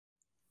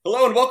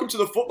Hello and welcome to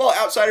the Football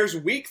Outsiders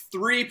Week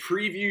 3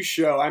 preview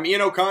show. I'm Ian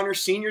O'Connor,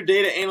 Senior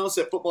Data Analyst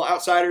at Football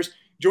Outsiders.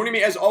 Joining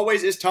me as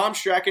always is Tom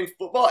Strachan,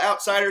 Football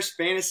Outsiders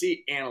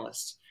Fantasy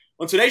Analyst.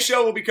 On today's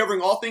show, we'll be covering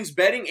all things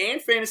betting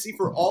and fantasy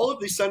for all of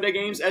the Sunday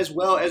games as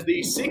well as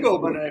the single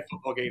Monday Night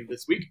Football game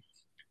this week.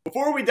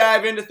 Before we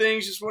dive into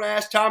things, just want to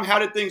ask Tom, how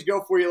did things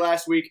go for you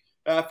last week,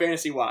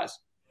 fantasy-wise?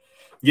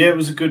 Yeah, it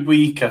was a good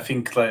week. I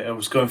think I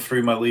was going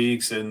through my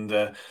leagues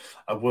and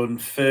I won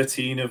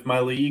 13 of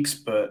my leagues,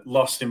 but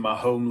lost in my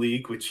home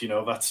league, which,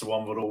 that's the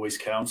one that always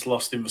counts.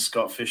 Lost in the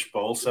Scott Fish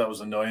Bowl, so that was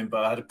annoying.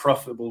 But I had a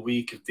profitable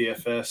week of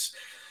DFS.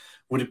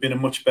 Would have been a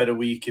much better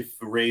week if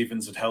the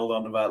Ravens had held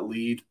on to that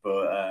lead.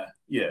 But,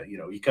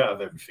 you can't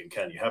have everything,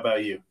 can you? How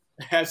about you?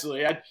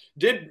 Absolutely. I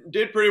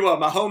did pretty well.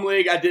 My home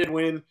league, I did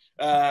win.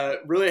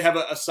 Really have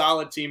a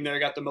solid team there.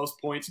 Got the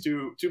most points,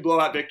 two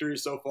blowout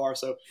victories so far.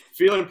 So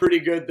feeling pretty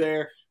good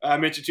there. I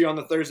mentioned to you on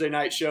the Thursday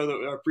night show,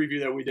 preview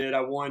that we did,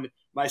 I won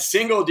my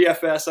single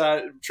DFS.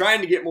 I'm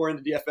trying to get more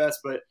into DFS,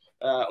 but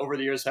over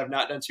the years have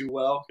not done too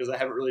well because I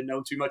haven't really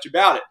known too much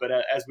about it. But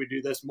as we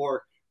do this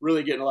more,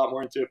 really getting a lot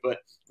more into it. But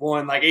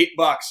won like $8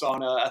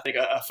 on, I think,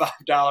 a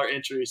 $5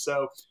 entry.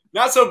 So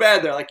not so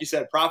bad there. Like you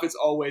said, profit's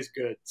always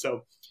good.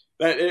 So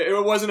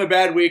it wasn't a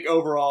bad week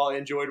overall. I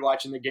enjoyed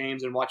watching the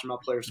games and watching my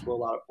players score a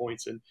lot of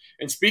points. And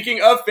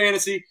speaking of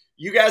fantasy,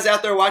 you guys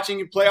out there watching,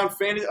 you play on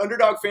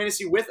Underdog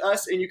Fantasy with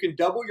us, and you can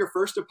double your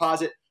first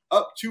deposit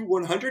up to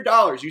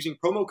 $100 using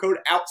promo code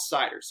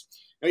OUTSIDERS.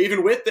 Now,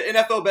 even with the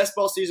NFL best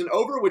ball season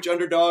over, which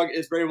Underdog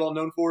is very well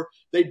known for,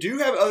 they do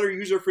have other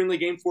user-friendly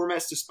game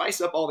formats to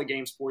spice up all the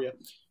games for you.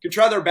 You can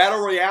try their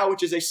Battle Royale,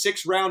 which is a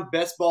 6-round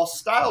best ball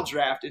style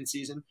draft in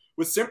season,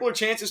 with simpler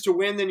chances to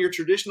win than your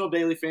traditional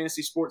daily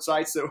fantasy sports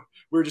sites. So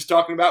we were just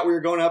talking about, we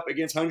were going up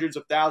against hundreds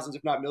of thousands,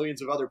 if not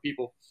millions of other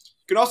people.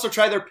 You can also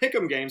try their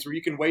Pick'em games, where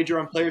you can wager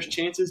on players'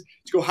 chances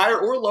to go higher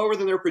or lower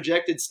than their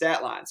projected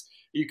stat lines.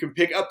 You can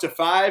pick up to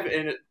 5,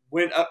 and it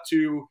went up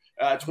to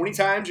 20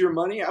 times your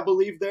money, I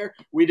believe there.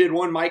 We did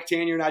one, Mike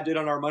Tanier and I did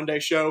on our Monday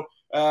show.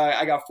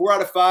 I got 4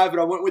 out of 5, but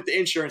I went with the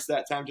insurance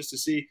that time just to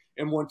see,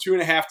 and won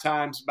 2.5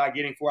 times by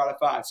getting 4 out of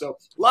 5. So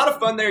a lot of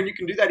fun there, and you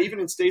can do that even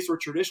in states where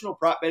traditional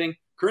prop betting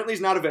currently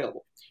is not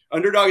available.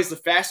 Underdog is the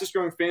fastest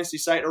growing fantasy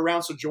site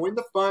around, so join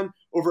the fun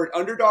over at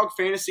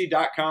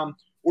UnderdogFantasy.com,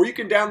 or you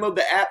can download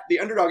the app, the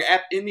Underdog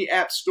app, in the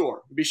App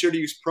Store. Be sure to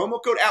use promo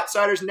code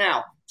OUTSIDERS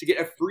now to get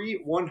a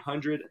free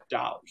 $100.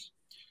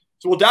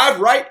 So we'll dive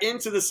right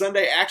into the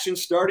Sunday action,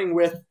 starting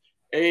with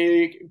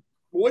a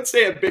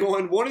big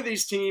one. One of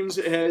these teams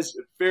has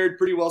fared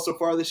pretty well so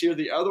far this year.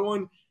 The other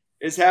one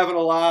is having a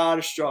lot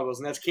of struggles,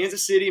 and that's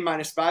Kansas City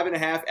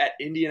 -5.5 at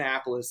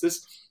Indianapolis.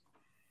 This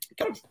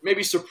kind of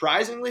maybe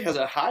surprisingly has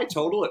a high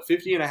total at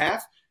 50.5. I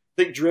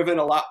think driven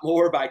a lot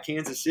more by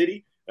Kansas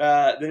City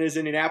than is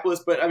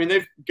Indianapolis. But I mean,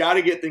 they've got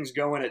to get things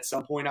going at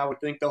some point. I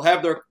would think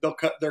they'll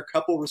cut their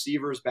couple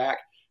receivers back.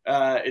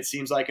 It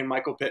seems like, in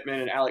Michael Pittman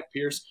and Alec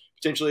Pierce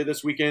potentially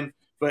this weekend.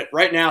 But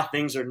right now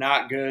things are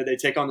not good. They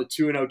take on the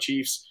 2-0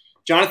 Chiefs.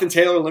 Jonathan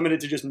Taylor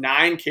limited to just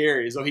 9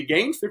 carries, though he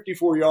gained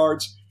 54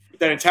 yards.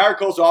 That entire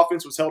Colts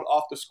offense was held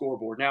off the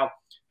scoreboard. Now,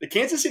 the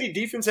Kansas City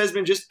defense has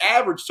been just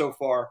average so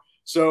far.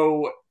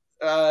 So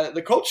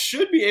the Colts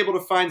should be able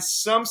to find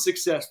some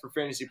success for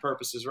fantasy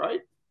purposes,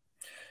 right?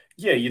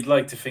 Yeah, you'd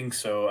like to think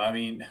so. I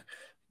mean,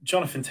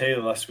 Jonathan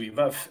Taylor last week,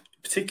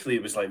 particularly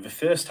it was like the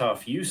first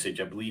half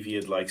usage. I believe he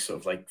had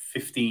sort of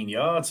 15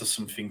 yards or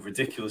something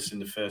ridiculous in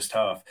the first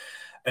half.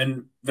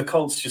 And the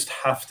Colts just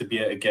have to be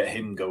able to get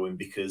him going,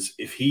 because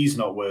if he's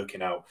not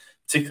working out,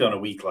 particularly on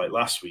a week like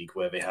last week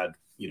where they had,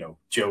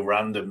 Joe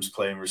Randoms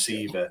playing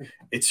receiver,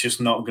 it's just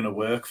not going to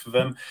work for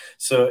them.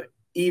 So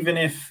even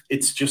if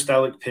it's just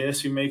Alec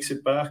Pierce who makes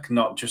it back,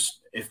 not just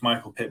if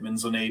Michael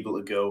Pittman's unable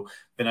to go,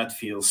 then I'd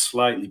feel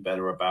slightly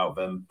better about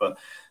them. But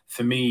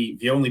for me,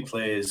 the only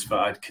players that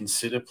I'd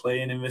consider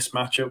playing in this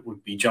matchup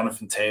would be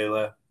Jonathan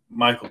Taylor,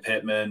 Michael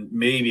Pittman,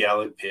 maybe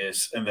Alec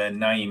Pierce, and then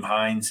Nyheim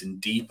Hines in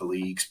deeper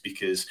leagues,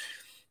 because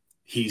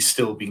he's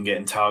still been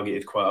getting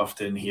targeted quite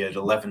often. He had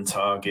 11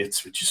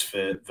 targets, which is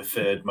the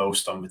third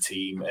most on the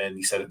team, and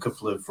he's had a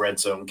couple of red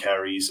zone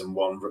carries and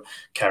 1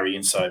 carry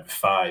inside the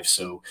 5.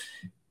 So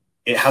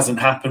it hasn't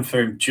happened for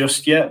him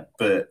just yet,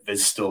 but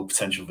there's still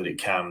potential that it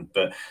can.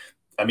 But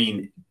I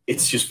mean,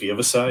 it's just the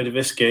other side of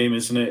this game,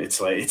 isn't it?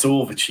 It's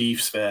all the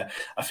Chiefs there.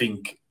 I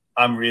think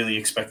I'm really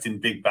expecting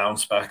big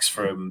bounce backs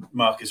from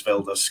Marcus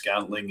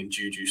Valdes-Scantling and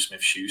Juju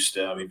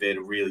Smith-Schuster. I mean, they had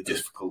a really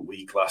difficult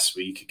week last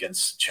week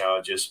against the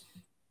Chargers,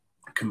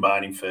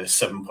 combining for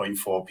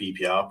 7.4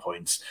 PPR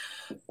points.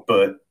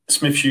 But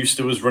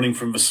Smith-Schuster was running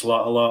from the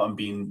slot a lot and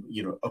being,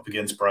 up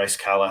against Bryce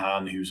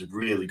Callahan, who's a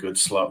really good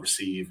slot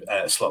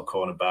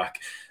cornerback,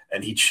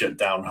 and he'd shut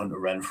down Hunter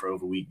Renfrow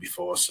the week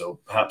before. So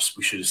perhaps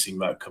we should have seen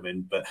that come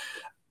in. But,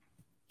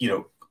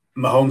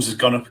 Mahomes has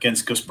gone up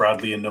against Gus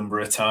Bradley a number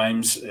of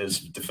times as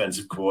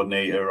defensive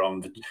coordinator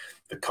on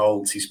the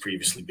Colts. He's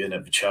previously been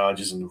at the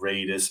Chargers and the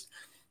Raiders,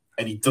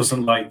 and he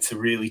doesn't like to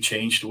really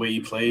change the way he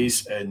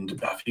plays. And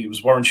I think it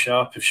was Warren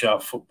Sharp, if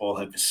Sharp Football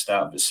had the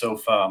stat, but so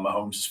far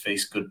Mahomes has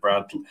faced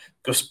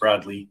Gus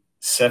Bradley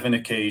 7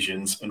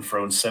 occasions and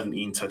thrown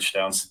 17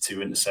 touchdowns to 2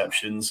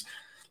 interceptions.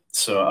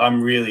 So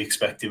I'm really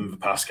expecting the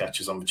pass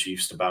catchers on the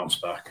Chiefs to bounce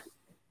back.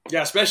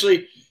 Yeah,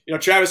 especially,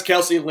 Travis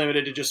Kelce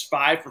limited to just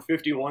 5 for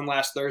 51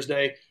 last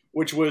Thursday,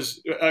 which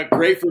was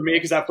great for me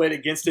because I played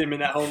against him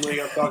in that home league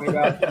I was talking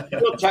about.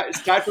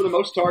 It's tied for the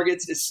most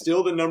targets. It's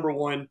still the number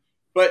one.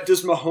 But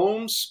does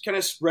Mahomes kind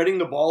of spreading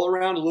the ball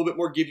around a little bit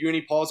more give you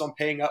any pause on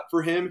paying up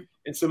for him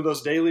in some of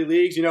those daily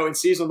leagues? In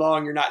season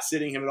long, you're not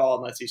sitting him at all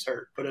unless he's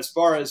hurt. But as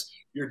far as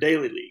your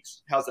daily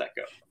leagues, how's that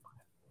go?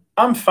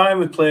 I'm fine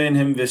with playing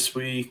him this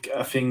week.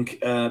 I think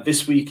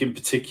this week in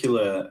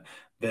particular,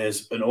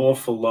 there's an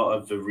awful lot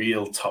of the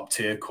real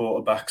top-tier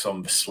quarterbacks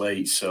on the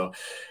slate. So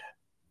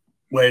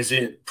whereas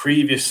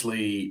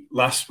previously,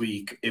 last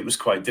week, it was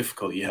quite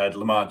difficult. You had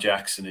Lamar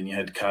Jackson and you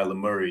had Kyler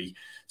Murray.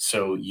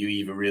 So you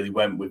either really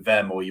went with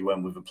them or you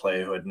went with a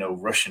player who had no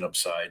rushing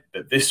upside.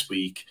 But this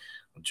week,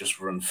 I'll just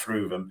run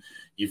through them.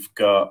 You've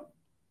got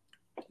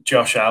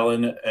Josh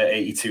Allen at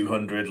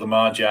 8,200,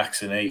 Lamar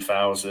Jackson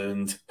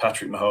 8,000,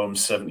 Patrick Mahomes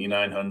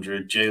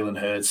 7,900, Jalen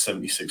Hurts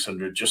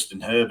 7,600,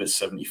 Justin Herbert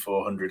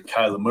 7,400,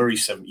 Kyler Murray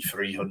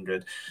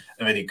 7,300,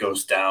 and then it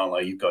goes down.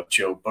 Like you've got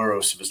Joe Burrow.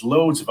 So there's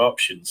loads of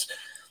options,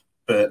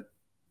 but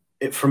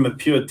from a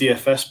pure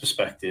DFS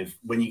perspective,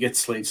 when you get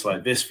slates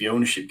like this, the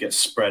ownership gets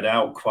spread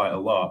out quite a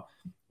lot,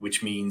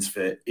 which means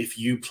that if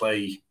you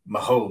play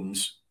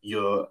Mahomes,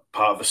 you're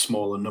part of a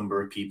smaller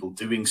number of people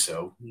doing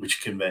so,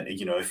 which can mean,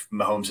 if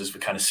Mahomes is the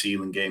kind of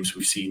ceiling games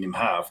we've seen him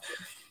have,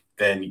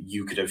 then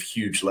you could have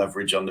huge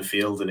leverage on the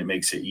field and it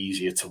makes it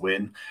easier to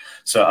win.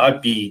 So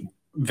I'd be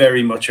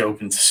very much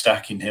open to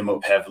stacking him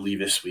up heavily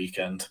this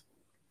weekend.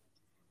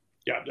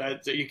 Yeah,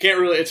 you can't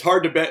really – it's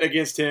hard to bet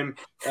against him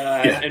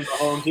and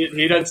Mahomes.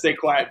 He doesn't stay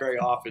quiet very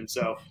often,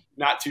 so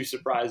not too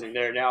surprising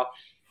there. Now,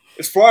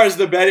 as far as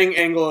the betting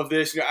angle of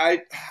this,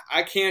 I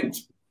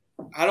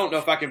don't know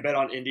if I can bet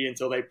on Indy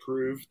until they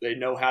prove they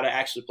know how to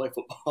actually play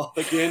football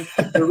again.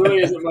 There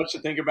really isn't much to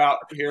think about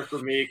here for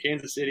me.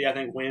 Kansas City, I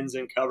think, wins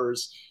and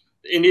covers.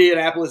 The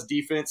Indianapolis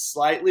defense,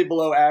 slightly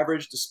below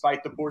average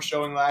despite the poor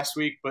showing last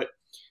week, but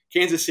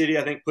Kansas City,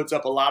 I think, puts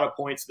up a lot of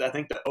points. I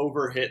think the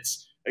over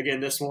hits.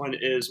 Again, this one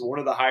is one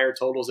of the higher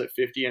totals at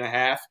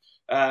 50.5.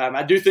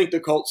 I do think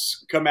the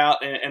Colts come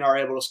out and are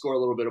able to score a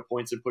little bit of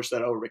points and push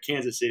that over, but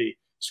Kansas City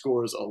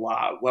scores a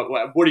lot.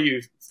 What do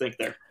you think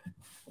there?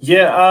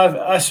 Yeah,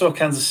 I saw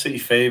Kansas City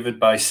favored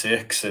by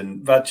 6,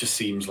 and that just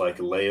seems like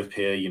a layup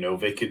here.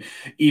 They could,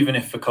 even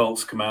if the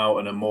Colts come out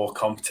and are more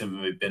competent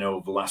than they've been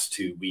over the last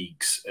 2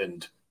 weeks,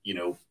 and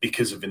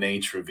because of the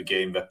nature of the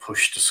game, they're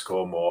pushed to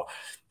score more.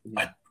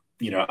 I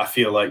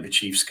feel like the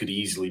Chiefs could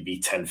easily be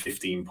 10,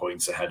 15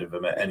 points ahead of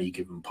them at any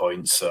given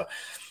point. So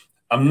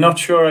I'm not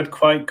sure I'd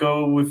quite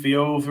go with the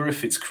over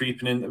if it's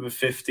creeping into the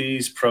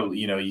 50s. Probably,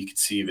 you could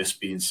see this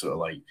being sort of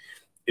like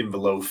in the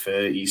low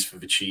 30s for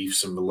the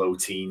Chiefs and the low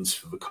teens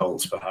for the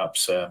Colts,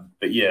 perhaps.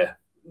 But yeah,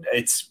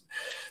 it's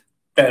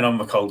betting on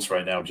the Colts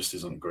right now just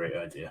isn't a great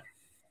idea.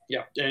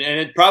 Yeah, and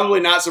it's probably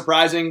not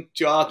surprising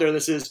to y'all out there.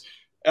 This is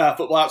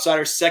Football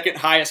Outsider's second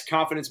highest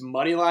confidence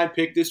money line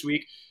pick this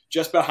week,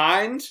 just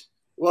behind.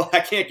 Well, I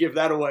can't give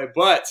that away,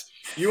 but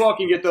you all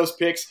can get those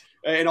picks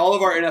and all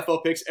of our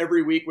NFL picks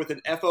every week with an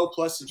FO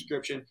Plus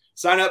subscription.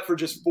 Sign up for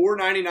just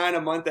 $4.99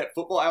 a month at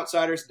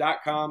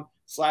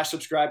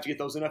footballoutsiders.com/subscribe to get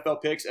those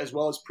NFL picks, as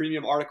well as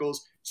premium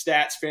articles,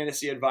 stats,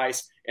 fantasy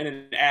advice, and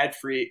an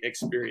ad-free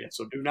experience.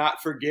 So do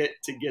not forget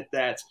to get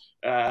that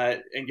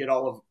and get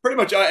all of pretty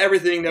much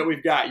everything that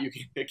we've got you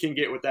can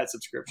get with that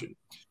subscription.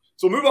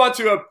 So we'll move on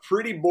to a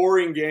pretty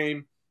boring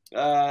game.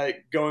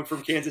 Going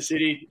from Kansas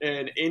City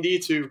and Indy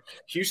to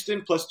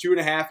Houston plus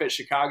 2.5 at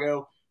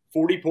Chicago,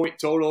 40-point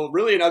total.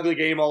 Really an ugly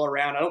game all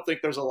around. I don't think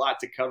there's a lot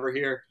to cover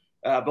here.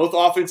 Both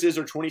offenses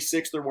are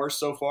 26th or worse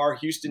so far.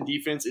 Houston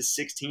defense is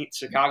 16th.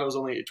 Chicago's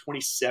only at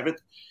 27th.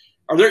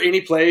 Are there any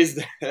plays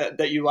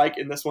that you like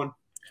in this one?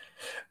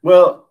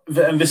 Well,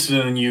 and this is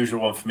an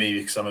unusual one for me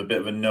because I'm a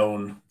bit of a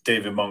known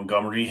David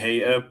Montgomery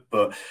hater,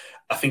 but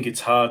I think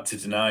it's hard to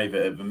deny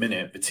that at the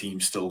minute the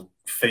team still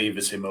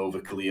favors him over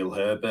Khalil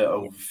Herbert.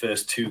 Over the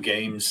first 2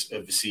 games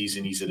of the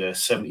season, he's at a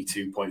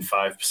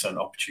 72.5%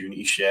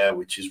 opportunity share,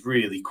 which is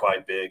really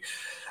quite big.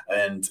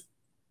 And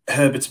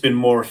Herbert's been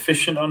more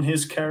efficient on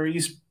his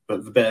carries,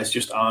 but the Bears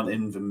just aren't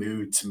in the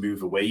mood to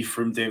move away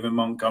from David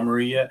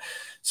Montgomery yet.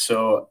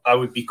 So I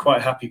would be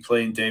quite happy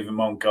playing David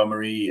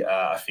Montgomery.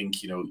 I think,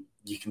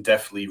 you can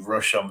definitely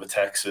rush on the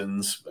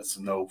Texans. That's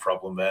no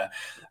problem there.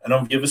 And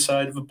on the other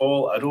side of the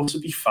ball, I'd also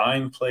be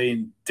fine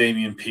playing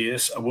Dameon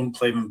Pierce. I wouldn't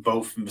play them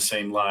both in the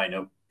same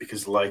lineup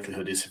because the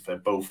likelihood is if they're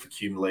both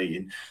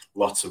accumulating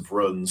lots of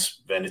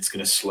runs, then it's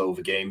going to slow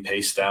the game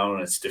pace down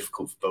and it's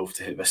difficult for both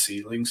to hit their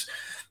ceilings.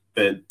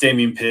 But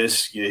Dameon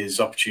Pierce,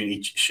 his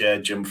opportunity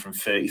share jumped from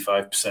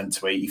 35%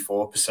 to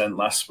 84%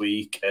 last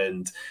week.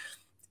 And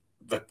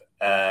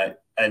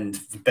And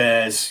the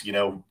Bears,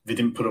 they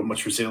didn't put up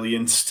much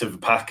resilience to the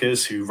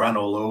Packers, who ran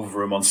all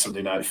over them on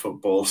Sunday Night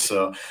Football.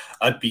 So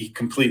I'd be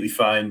completely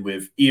fine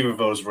with either of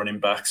those running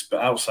backs.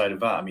 But outside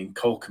of that, I mean,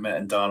 Cole Kmet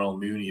and Darnell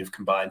Mooney have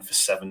combined for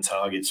 7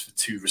 targets for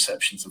 2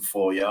 receptions and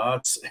 4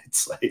 yards.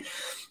 It's like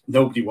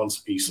nobody wants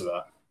a piece of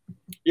that.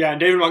 Yeah, and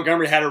David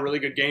Montgomery had a really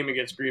good game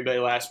against Green Bay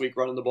last week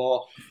running the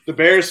ball. The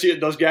Bears,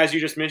 those guys you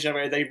just mentioned,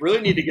 I mean, they really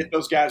need to get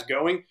those guys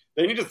going.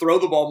 They need to throw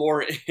the ball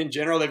more in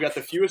general. They've got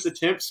the fewest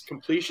attempts,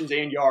 completions,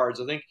 and yards.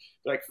 I think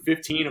like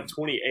 15 of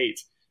 28.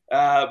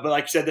 But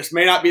like I said, this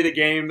may not be the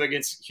game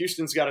against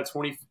Houston's got a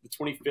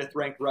 25th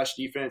ranked rush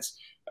defense.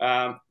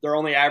 They're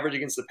only average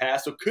against the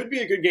pass, so it could be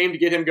a good game to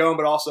get him going,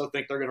 but also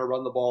think they're going to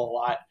run the ball a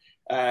lot.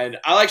 And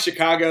I like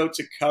Chicago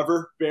to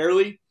cover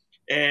barely.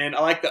 And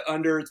I like the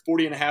under. It's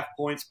 40.5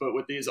 points, but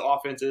with these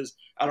offenses,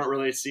 I don't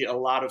really see a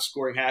lot of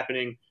scoring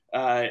happening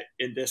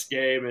in this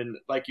game. And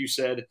like you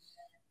said,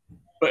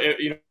 but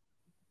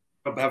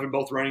having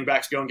both running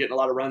backs going, getting a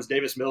lot of runs.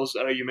 Davis Mills,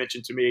 I know you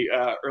mentioned to me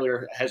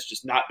earlier, has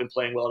just not been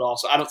playing well at all.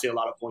 So I don't see a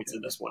lot of points in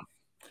this one.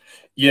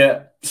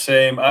 Yeah,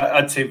 same.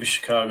 I'd take the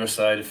Chicago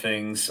side of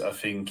things. I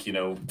think,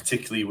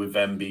 particularly with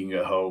them being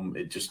at home,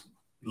 it just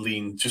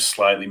leaned just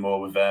slightly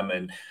more with them.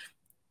 And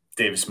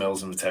Davis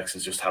Mills and the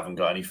Texans just haven't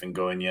got anything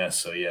going yet.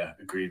 So, yeah,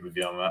 agreed with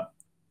you on that.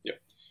 Yep.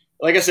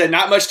 Like I said,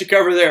 not much to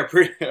cover there.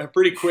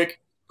 Pretty quick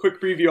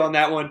preview on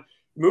that one.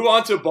 Move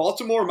on to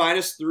Baltimore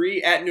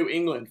 -3 at New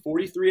England,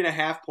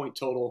 43.5 point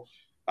total.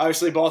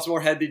 Obviously, Baltimore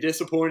had the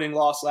disappointing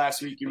loss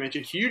last week. You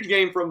mentioned huge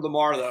game from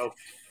Lamar, though.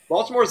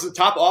 Baltimore is the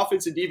top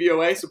offense in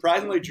DVOA,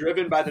 surprisingly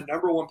driven by the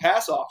 #1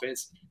 pass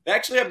offense. They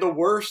actually have the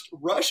worst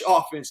rush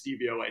offense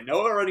DVOA.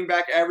 No running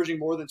back averaging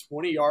more than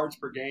 20 yards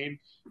per game.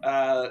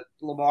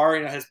 Lamar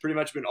has pretty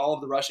much been all of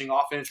the rushing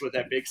offense with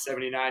that big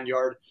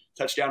 79-yard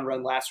touchdown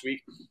run last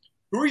week.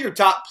 Who are your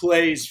top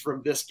plays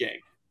from this game?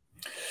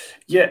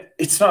 Yeah,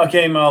 it's not a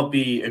game I'll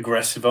be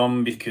aggressive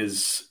on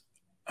because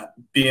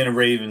being a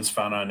Ravens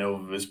fan, I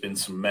know there's been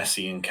some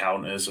messy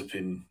encounters up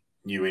in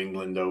New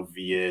England over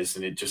the years,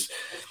 and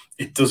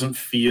it doesn't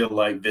feel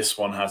like this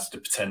one has the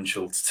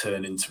potential to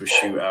turn into a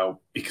shootout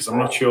because I'm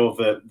not sure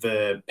that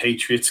the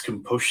Patriots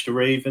can push the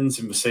Ravens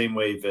in the same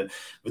way that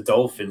the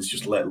Dolphins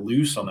just let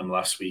loose on them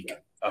last week.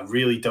 I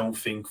really don't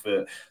think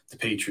that the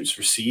Patriots'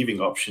 receiving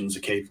options are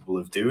capable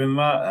of doing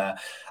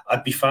that.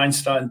 I'd be fine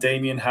starting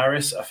Damian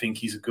Harris. I think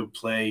he's a good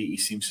play. He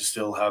seems to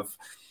still have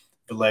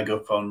the leg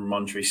up on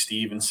Ramondre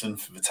Stevenson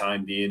for the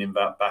time being in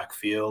that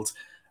backfield.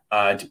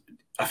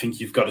 I think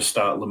you've got to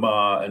start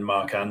Lamar and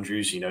Mark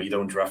Andrews. You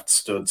don't draft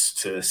studs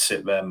to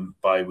sit them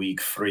by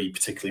week 3,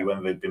 particularly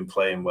when they've been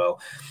playing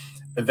well.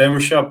 And then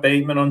Rashad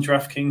Bateman on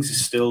DraftKings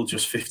is still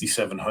just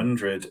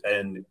 5,700.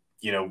 And,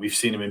 we've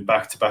seen him in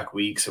back-to-back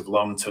weeks of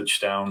long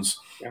touchdowns.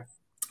 Yeah.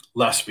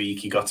 Last week,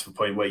 he got to the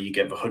point where you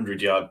get the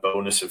 100-yard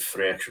bonus of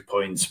 3 extra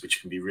points,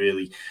 which can be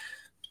really,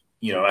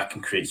 that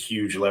can create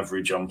huge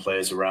leverage on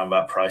players around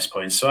that price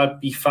point. So I'd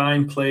be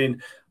fine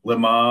playing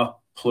Lamar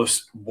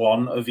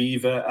 +1 of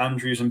either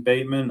Andrews and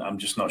Bateman. I'm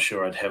just not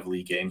sure I'd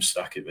heavily game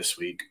stack it this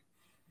week.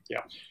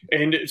 Yeah.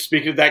 And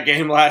speaking of that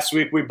game last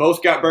week, we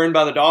both got burned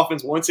by the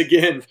Dolphins once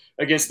again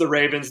against the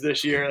Ravens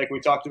this year, like we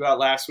talked about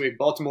last week.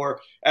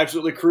 Baltimore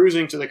absolutely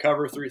cruising to the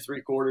cover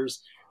 3/3.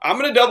 I'm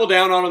going to double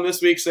down on them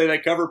this week, say they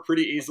cover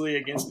pretty easily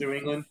against New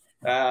England.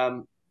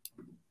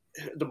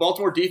 The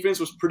Baltimore defense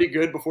was pretty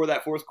good before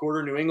that fourth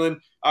quarter. New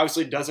England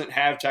obviously doesn't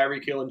have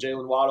Tyreek Hill and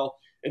Jalen Waddle.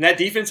 And that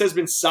defense has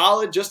been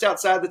solid just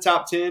outside the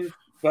top 10.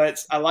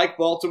 But I like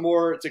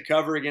Baltimore to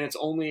cover. Again, it's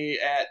only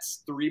at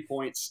 3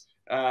 points.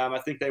 I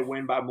think they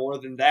win by more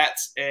than that.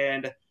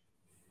 And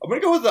I'm going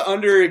to go with the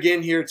under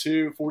again here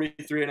too,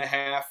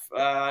 43.5.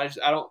 I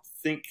don't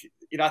think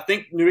 – I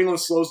think New England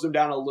slows them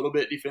down a little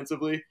bit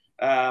defensively,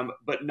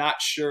 but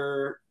not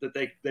sure that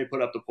they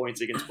put up the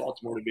points against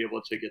Baltimore to be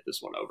able to get this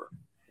one over.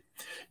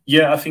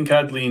 Yeah, I think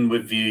I'd lean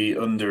with the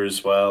under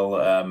as well.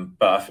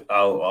 But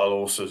I'll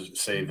also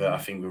say that I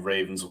think the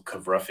Ravens will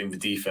cover. I think the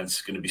defense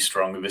is going to be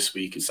stronger this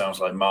week. It sounds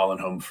like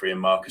Marlon Humphrey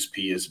and Marcus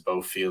Peters are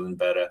both feeling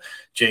better.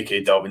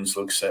 J.K. Dobbins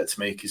looks set to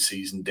make his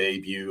season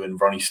debut, and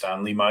Ronnie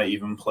Stanley might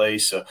even play.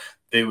 So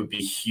they would be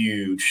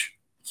huge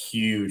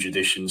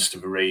additions to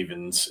the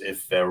Ravens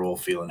if they're all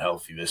feeling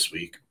healthy this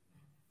week.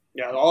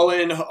 Yeah, all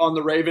in on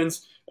the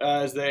Ravens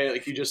as they,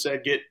 like you just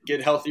said,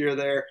 get healthier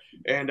there,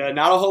 and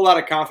not a whole lot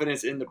of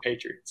confidence in the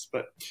Patriots.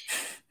 But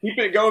keep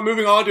it going.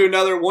 Moving on to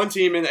another one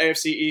team in the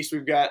AFC East,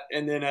 we've got,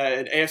 and then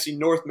an AFC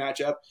North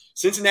matchup.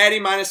 Cincinnati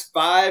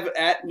 -5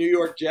 at New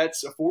York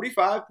Jets, a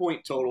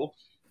 45-point total.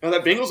 Now,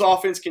 that Bengals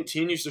offense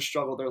continues to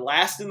struggle. They're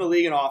last in the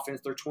league in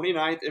offense. They're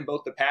 29th in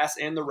both the pass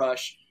and the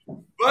rush.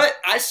 But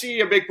I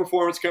see a big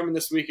performance coming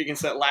this week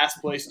against that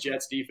last-place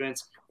Jets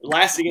defense.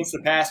 Last against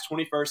the pass,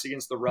 21st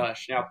against the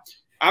rush. Now,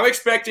 I'm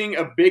expecting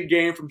a big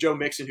game from Joe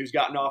Mixon, who's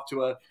gotten off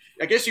to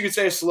I guess you could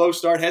say a slow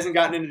start. Hasn't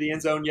gotten into the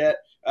end zone yet.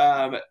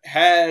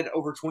 Had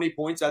over 20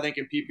 points, I think,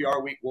 in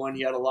PPR week 1.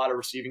 He had a lot of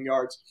receiving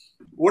yards.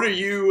 What are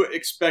you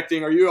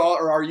expecting? Are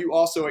you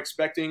also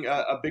expecting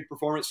a big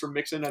performance from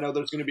Mixon? I know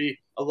there's going to be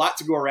a lot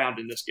to go around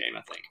in this game,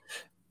 I think.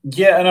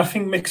 Yeah, and I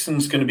think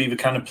Mixon's going to be the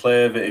kind of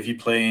player that if you're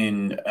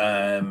playing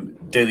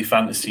daily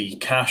fantasy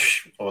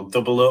cash or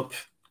double up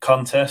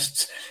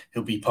contests,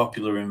 he'll be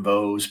popular in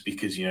those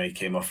because, you know, he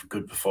came off a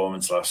good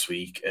performance last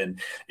week. And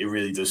it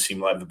really does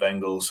seem like the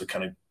Bengals are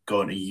kind of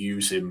going to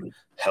use him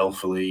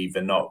healthily.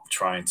 They're not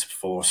trying to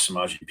force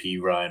Samaje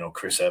Perine or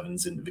Chris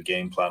Evans into the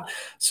game plan.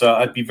 So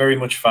I'd be very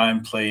much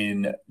fine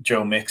playing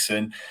Joe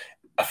Mixon.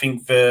 I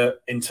think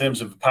in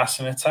terms of the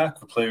passing attack,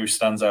 the player who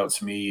stands out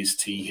to me is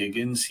T.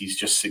 Higgins. He's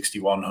just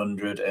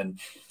 6,100, and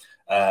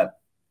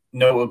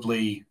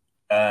notably,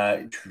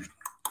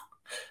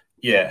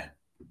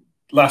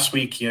 last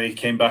week, you know, he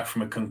came back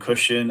from a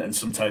concussion, and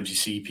sometimes you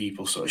see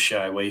people sort of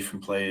shy away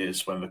from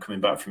players when they're coming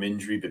back from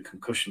injury, but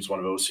concussion is one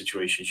of those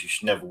situations you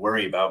should never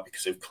worry about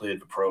because they've cleared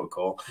the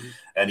protocol.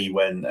 And he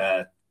went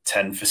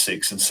 10 for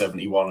 6 and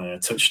 71 and a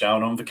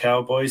touchdown on the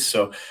Cowboys.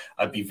 So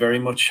I'd be very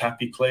much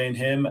happy playing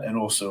him. And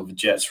also the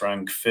Jets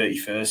rank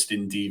 31st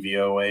in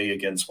DVOA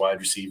against wide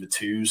receiver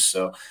twos.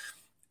 So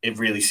it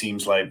really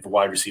seems like the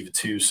wide receiver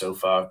twos so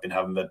far have been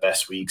having their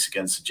best weeks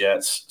against the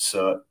Jets.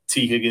 So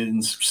T.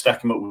 Higgins,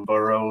 stack him up with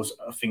Burrows,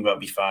 I think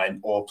that'd be fine,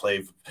 or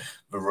play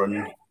the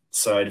run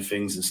side of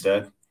things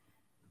instead.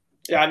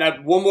 Yeah,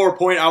 and one more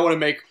point I want to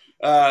make.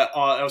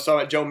 I was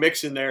talking about Joe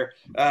Mixon there.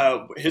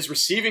 His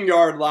receiving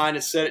yard line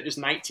is set at just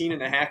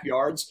 19.5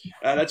 yards.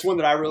 That's one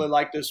that I really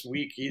like this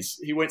week.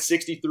 He went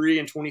 63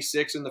 and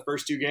 26 in the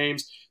first 2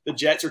 games. The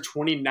Jets are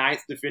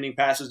 29th defending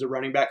passes to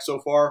running back so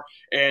far.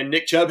 And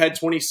Nick Chubb had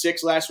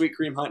 26 last week.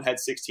 Kareem Hunt had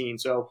 16.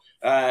 So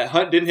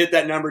Hunt didn't hit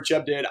that number.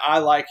 Chubb did. I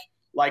like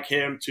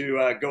him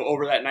to go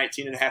over that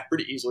 19.5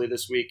 pretty easily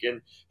this week. And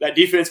that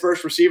defense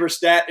first receiver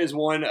stat is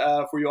one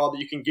for you all that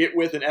you can get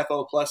with an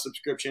FO Plus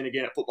subscription,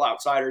 again, at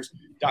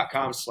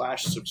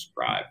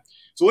footballoutsiders.com/subscribe.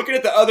 So looking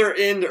at the other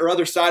end or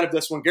other side of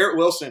this one, Garrett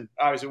Wilson,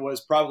 obviously, was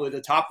probably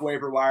the top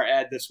waiver wire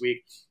ad this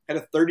week. Had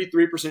a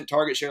 33%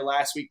 target share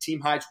last week, team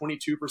high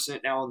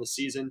 22% now on the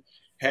season.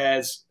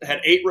 Has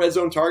had 8 red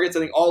zone targets, I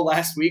think, all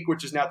last week,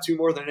 which is now 2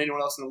 more than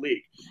anyone else in the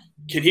league.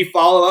 Can he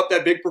follow up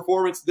that big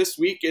performance this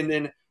week? And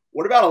then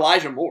what about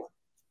Elijah Moore?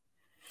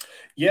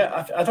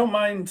 Yeah, I don't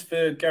mind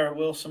the Garrett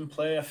Wilson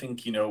play. I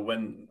think, you know,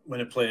 when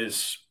a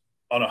player's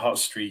on a hot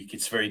streak,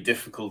 it's very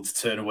difficult to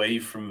turn away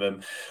from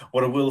them.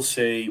 What I will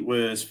say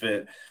was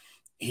that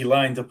he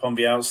lined up on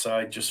the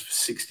outside just for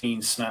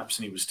 16 snaps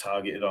and he was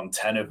targeted on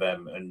 10 of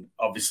them. And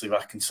obviously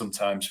that can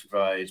sometimes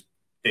provide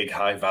big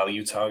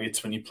high-value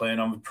targets when you're playing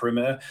on the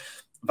perimeter.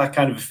 That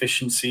kind of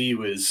efficiency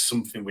was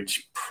something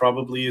which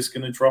probably is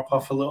going to drop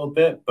off a little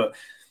bit, but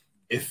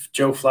if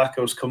Joe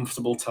Flacco's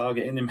comfortable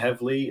targeting him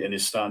heavily and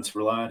is starting to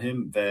rely on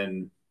him,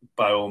 then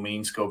by all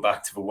means go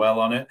back to the well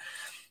on it.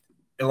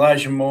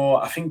 Elijah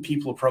Moore, I think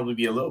people will probably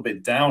be a little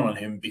bit down on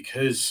him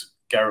because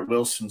Garrett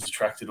Wilson's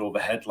attracted all the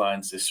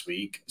headlines this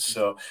week.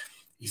 So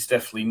he's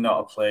definitely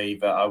not a play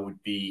that I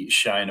would be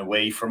shying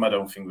away from. I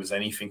don't think there's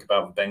anything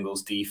about the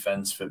Bengals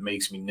defense that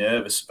makes me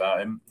nervous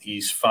about him.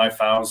 He's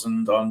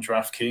 5,000 on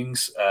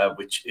DraftKings,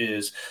 which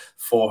is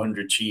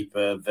 400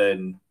 cheaper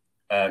than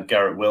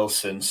Garrett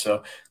Wilson.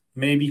 So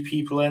maybe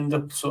people end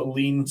up sort of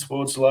leaning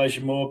towards Elijah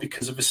Moore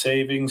because of the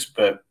savings,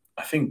 but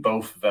I think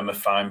both of them are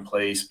fine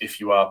plays if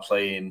you are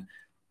playing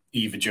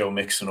either Joe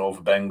Mixon or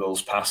the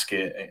Bengals, pass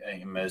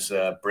him as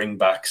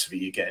bringbacks so that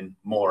you're getting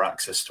more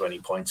access to any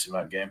points in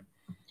that game.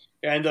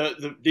 And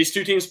these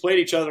two teams played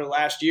each other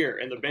last year,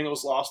 and the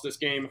Bengals lost this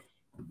game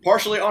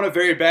partially on a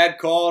very bad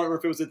call. I don't know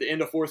if it was at the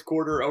end of fourth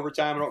quarter or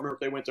overtime. I don't remember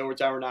if they went to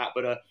overtime or not,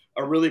 but a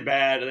really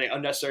bad,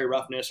 unnecessary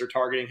roughness or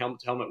targeting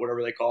helmet to helmet,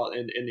 whatever they call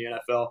it in the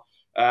NFL.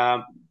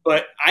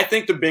 But I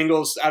think the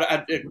Bengals,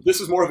 this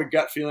is more of a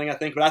gut feeling, I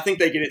think, but I think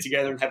they get it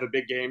together and have a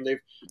big game.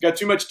 They've got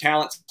too much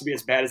talent to be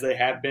as bad as they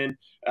have been.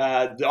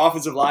 The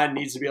offensive line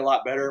needs to be a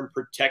lot better and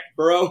protect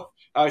Burrow.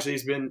 Obviously,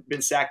 he's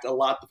been sacked a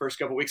lot the first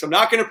couple of weeks. I'm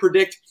not going to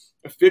predict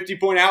a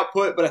 50-point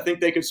output, but I think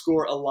they could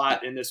score a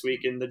lot in this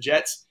week. And the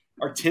Jets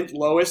are 10th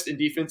lowest in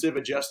defensive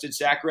adjusted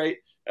sack rate.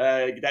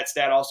 That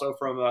stat also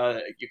from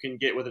you can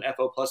get with an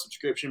FO Plus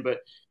subscription, but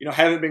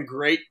haven't been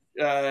great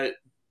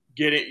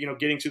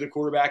getting to the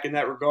quarterback in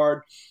that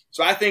regard.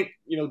 So I think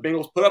the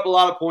Bengals put up a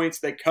lot of points.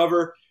 They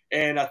cover,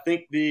 and I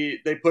think they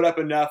put up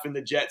enough, and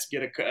the Jets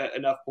get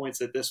enough points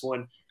that this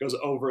one goes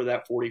over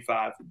that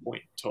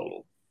 45-point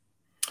total.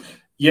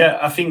 Yeah,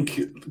 I think,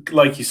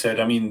 like you said,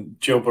 I mean,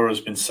 Joe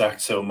Burrow's been sacked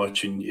so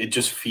much, and it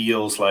just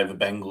feels like the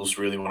Bengals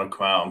really want to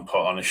come out and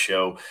put on a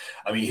show.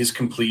 I mean, his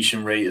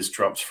completion rate has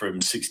dropped from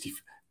 60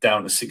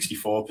 down to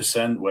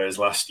 64%, whereas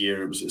last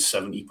year it was at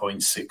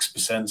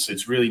 70.6%. So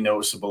it's really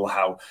noticeable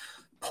how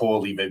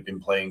poorly they've been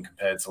playing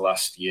compared to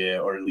last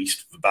year, or at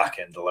least the back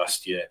end of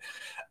last year.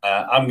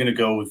 I'm going to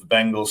go with the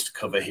Bengals to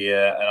cover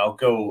here, and I'll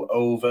go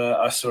over.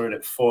 I saw it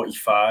at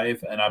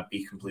 45, and I'd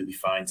be completely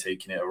fine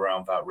taking it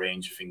around that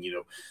range. I think,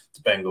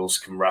 the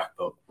Bengals can rack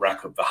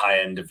up the high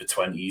end of the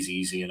 20s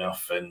easy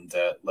enough and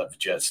let the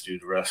Jets do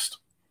the rest.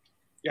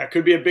 Yeah,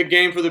 could be a big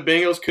game for the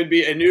Bengals. Could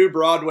be a new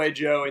Broadway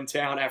Joe in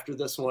town after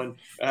this one,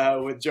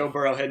 with Joe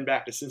Burrow heading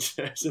back to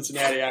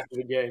Cincinnati after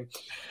the game.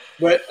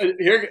 But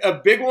here, a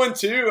big one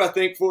too, I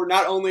think, for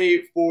not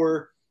only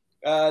for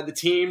the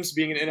teams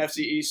being an NFC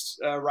East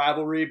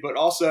rivalry, but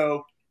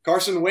also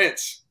Carson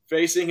Wentz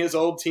facing his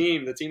old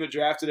team, the team that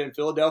drafted in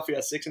Philadelphia,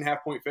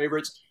 6.5-point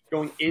favorites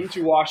going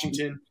into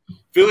Washington.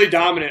 Philly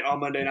dominant on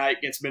Monday night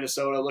against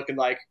Minnesota, looking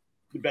like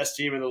the best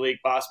team in the league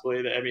possibly.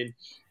 I mean,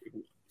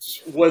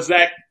 was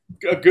that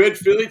a good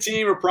Philly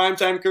team or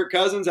primetime Kirk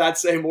Cousins? I'd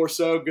say more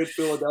so good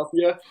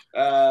Philadelphia.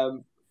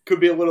 Could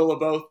be a little of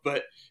both,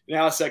 but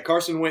now I said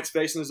Carson Wentz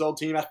facing his old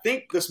team. I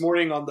think this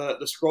morning on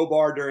the scroll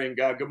bar during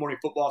Good Morning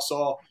Football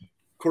saw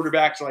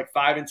quarterbacks are like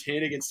 5 and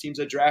 10 against teams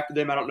that drafted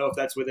them. I don't know if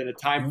that's within a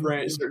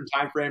certain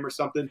time frame or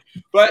something,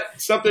 but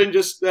something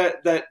just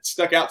that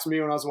stuck out to me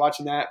when I was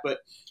watching that. But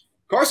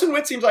Carson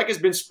Wentz seems like has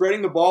been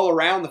spreading the ball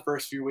around the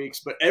first few weeks,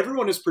 but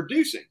everyone is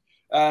producing.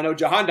 I know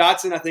Jahan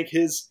Dotson, I think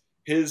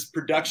his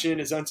production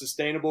is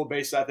unsustainable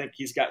based, I think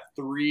he's got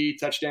 3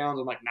 touchdowns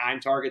on like 9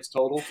 targets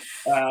total.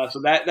 So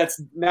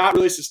that's not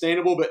really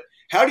sustainable. But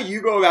how do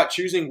you go about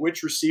choosing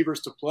which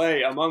receivers to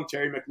play among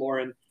Terry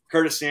McLaurin,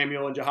 Curtis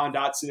Samuel, and Jahan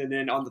Dotson? And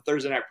then on the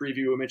Thursday night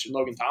preview, we mentioned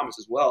Logan Thomas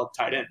as well,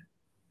 tight end.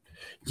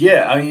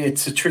 Yeah, I mean,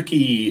 it's a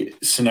tricky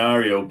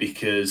scenario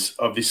because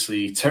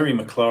obviously Terry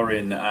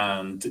McLaurin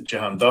and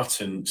Jahan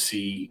Dotson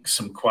see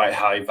some quite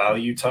high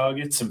value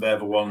targets, and they're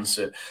the ones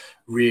that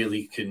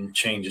really can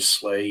change a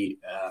slate.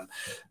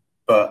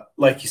 But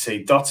like you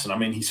say, Dotson, I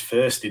mean, he's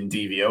first in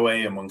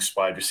DVOA amongst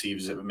wide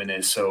receivers at the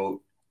minute.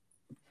 So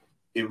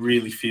it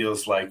really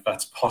feels like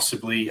that's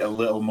possibly a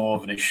little more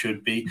than it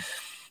should be.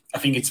 I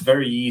think it's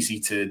very easy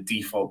to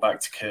default back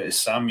to Curtis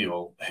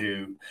Samuel,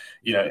 who,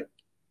 you know,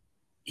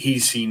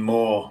 he's seen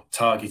more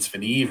targets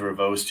than either of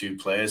those two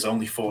players.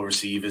 Only 4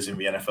 receivers in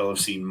the NFL have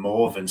seen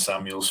more than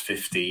Samuel's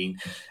 15.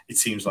 It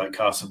seems like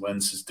Carson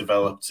Wentz has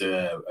developed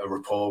a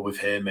rapport with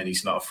him, and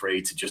he's not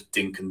afraid to just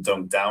dink and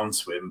dunk down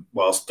to him,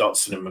 whilst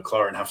Dotson and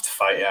McLaurin have to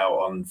fight out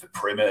on the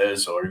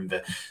perimeters or in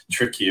the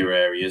trickier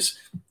areas.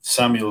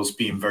 Samuel's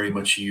being very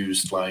much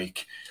used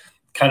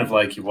kind of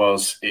like he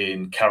was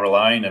in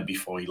Carolina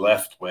before he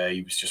left, where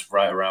he was just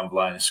right around the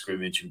line of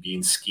scrimmage and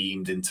being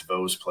schemed into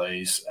those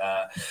plays.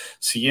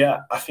 So, yeah,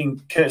 I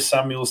think Curtis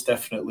Samuel's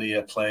definitely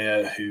a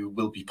player who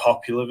will be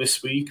popular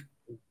this week.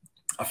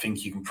 I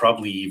think you can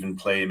probably even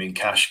play him in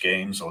cash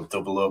games or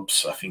double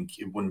ups. I think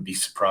it wouldn't be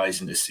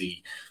surprising to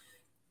see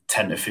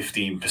 10 to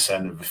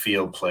 15% of the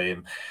field play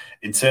him.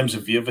 In terms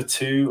of the other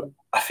two,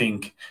 I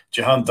think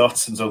Jahan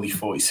Dotson's only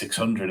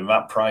 4,600, and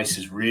that price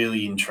is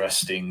really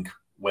interesting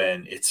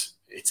when it's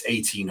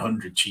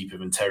 1,800 cheaper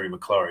than Terry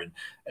McLaurin.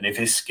 And if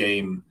this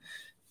game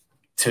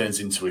turns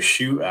into a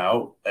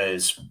shootout,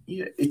 as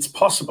it's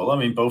possible, I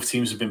mean, both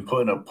teams have been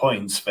putting up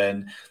points,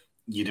 then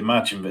you'd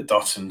imagine that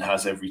Dotson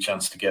has every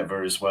chance to get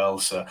there as well.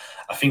 So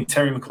I think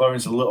Terry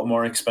McLaurin's a little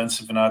more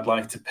expensive than I'd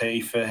like to pay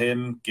for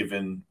him,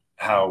 given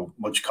how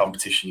much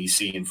competition he's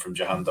seeing from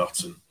Jahan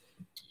Dotson.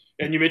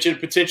 And you mentioned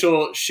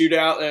potential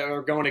shootout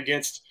or going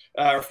against,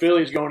 or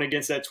Philly's going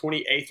against that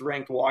 28th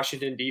ranked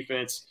Washington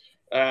defense.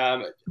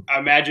 I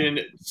imagine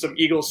some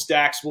Eagles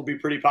stacks will be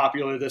pretty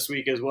popular this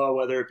week as well,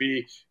 whether it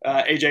be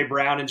A.J.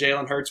 Brown and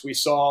Jalen Hurts. We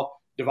saw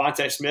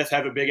Devontae Smith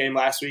have a big game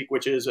last week,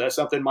 which is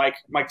something Mike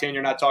Tanier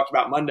and I talked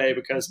about Monday,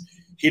 because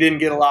he didn't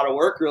get a lot of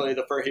work really.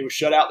 He was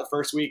shut out the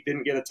first week,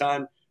 didn't get a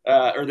ton.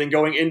 Or then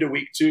going into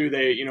week 2,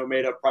 they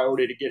made a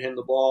priority to get him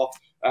the ball.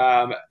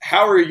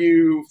 How are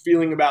you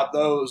feeling about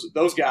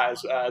those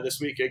guys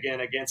this week again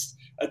against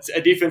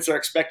a defense that are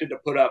expected to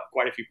put up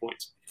quite a few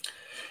points?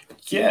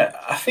 Yeah,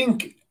 I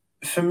think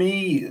for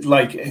me,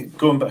 like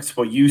going back to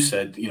what you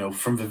said,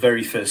 from the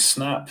very first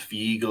snap, the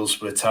Eagles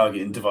were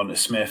targeting Devonta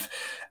Smith,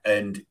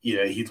 and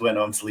he'd went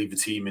on to lead the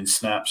team in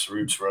snaps,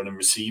 routes run, and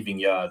receiving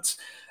yards.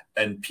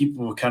 And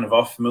people were kind of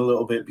off him a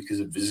little bit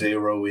because of the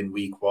 0 in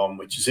week 1,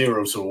 which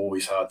zeros are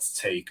always hard to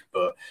take.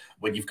 But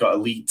when you've got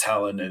elite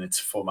talent and it's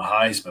a former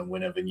Heisman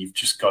winner, then you've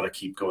just got to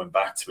keep going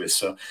back to it.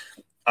 So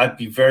I'd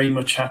be very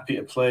much happy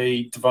to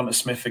play Devonta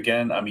Smith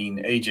again. I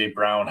mean, A.J.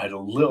 Brown had a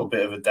little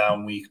bit of a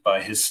down week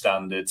by his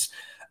standards.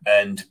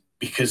 And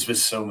because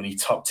there's so many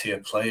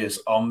top-tier players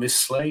on this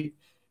slate,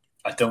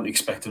 I don't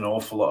expect an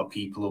awful lot of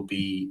people will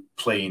be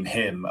playing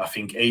him. I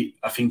think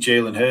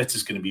Jalen Hurts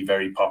is going to be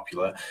very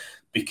popular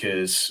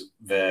because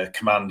the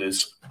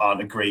Commanders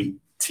aren't a great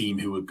team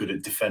who are good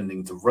at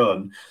defending the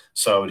run.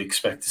 So I would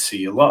expect to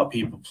see a lot of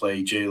people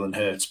play Jalen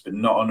Hurts, but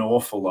not an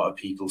awful lot of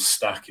people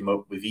stack him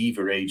up with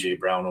either A.J.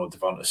 Brown or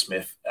Devonta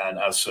Smith. And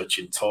as such,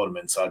 in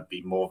tournaments, I'd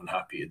be more than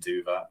happy to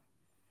do that.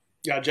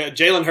 Yeah,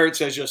 Jalen Hurts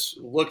has just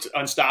looked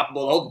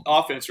unstoppable. The whole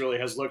offense really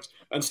has looked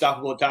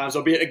unstoppable at times,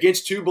 albeit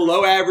against 2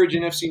 below-average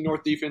NFC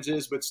North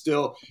defenses, but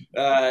still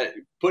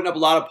putting up a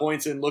lot of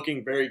points and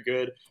looking very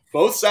good.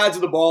 Both sides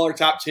of the ball are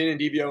top 10 in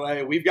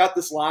DVOA. We've got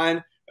this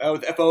line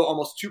with FO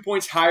almost 2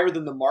 points higher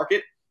than the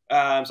market.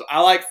 So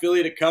I like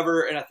Philly to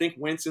cover, and I think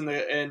Wentz and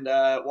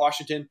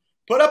Washington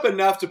put up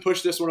enough to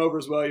push this one over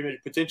as well. You made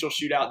a potential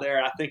shootout there,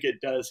 and I think it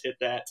does hit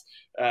that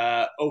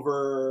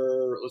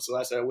over,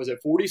 was it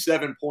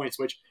 47 points,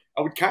 which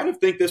I would kind of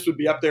think this would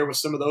be up there with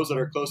some of those that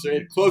are close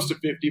to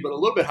 50, but a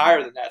little bit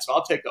higher than that. So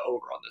I'll take the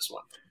over on this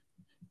one.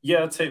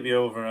 Yeah, I'd take the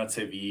over and I'd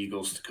take the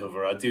Eagles to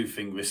cover. I do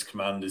think this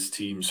Commanders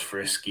team's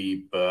frisky,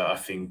 but I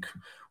think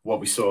what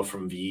we saw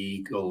from the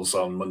Eagles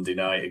on Monday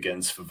night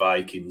against the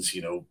Vikings,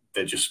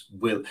 they're just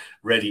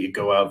ready to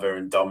go out there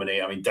and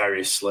dominate. I mean,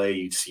 Darius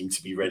Slade seemed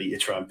to be ready to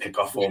try and pick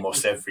off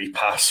almost every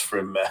pass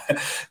from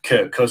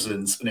Kirk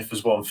Cousins. And if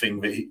there's one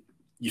thing that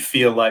you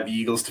feel like the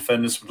Eagles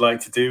defenders would like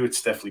to do,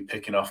 it's definitely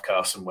picking off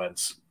Carson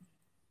Wentz.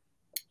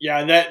 Yeah,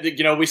 and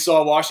that we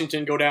saw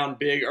Washington go down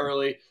big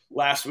early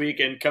last week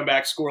and come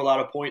back, score a lot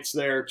of points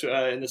there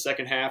in the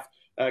second half,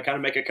 kind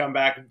of make a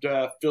comeback.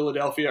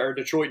 Philadelphia or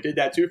Detroit did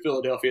that to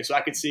Philadelphia, so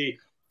I could see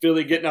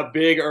Philly getting up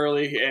big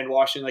early and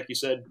Washington, like you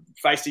said,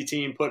 feisty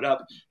team, putting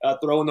up,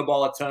 throwing the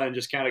ball a ton,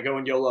 just kind of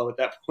going YOLO at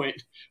that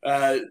point,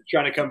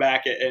 trying to come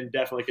back, and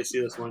definitely could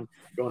see this one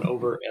going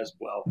over as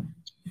well.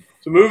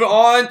 So moving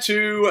on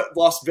to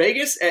Las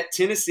Vegas at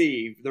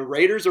Tennessee. The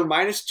Raiders are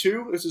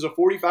 -2. This is a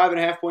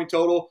 45.5-point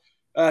total.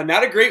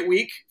 Not a great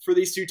week for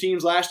these two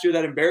teams last year.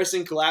 That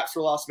embarrassing collapse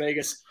for Las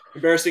Vegas,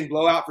 embarrassing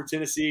blowout for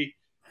Tennessee.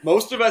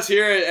 Most of us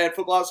here at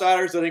Football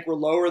Outsiders, I think we're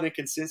lower than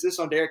consensus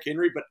on Derrick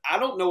Henry, but I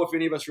don't know if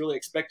any of us really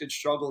expected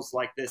struggles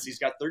like this. He's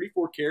got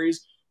 34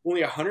 carries,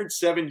 only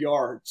 107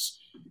 yards.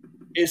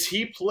 Is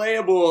he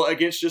playable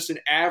against just an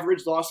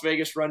average Las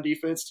Vegas run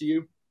defense to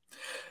you?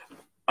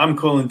 I'm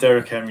calling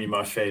Derrick Henry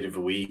my fade of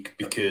the week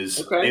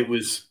because it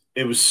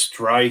was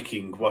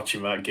striking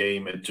watching that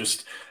game and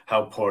just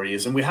how poor he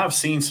is. And we have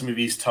seen some of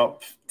these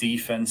top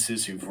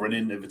defenses who've run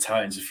into the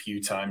Titans a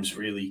few times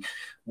really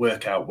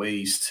work out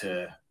ways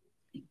to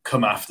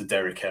come after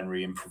Derrick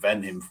Henry and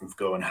prevent him from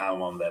going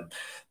ham on them.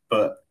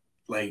 But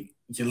like,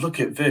 you look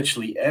at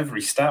virtually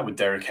every stat with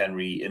Derrick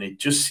Henry and it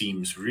just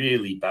seems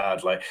really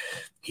bad. Like,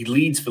 he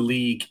leads the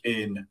league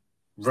in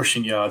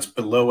rushing yards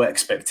below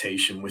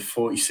expectation with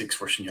 46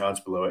 rushing yards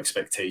below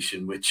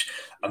expectation, which,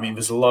 I mean,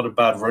 there's a lot of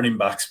bad running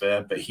backs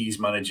there, but he's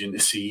managing to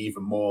see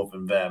even more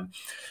than them.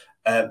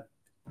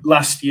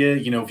 Last year,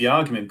 the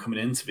argument coming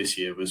into this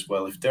year was,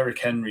 well, if Derrick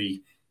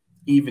Henry,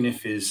 even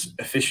if his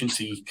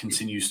efficiency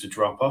continues to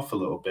drop off a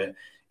little bit,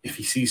 if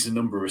he sees the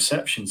number of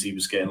receptions he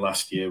was getting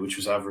last year, which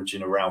was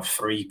averaging around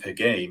 3 per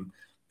game,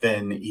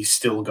 then he's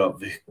still got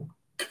the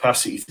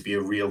capacity to be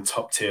a real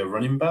top-tier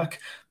running back.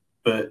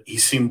 But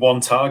he's seen 1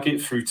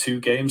 target through 2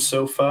 games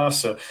so far.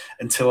 So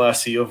until I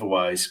see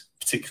otherwise,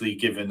 particularly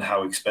given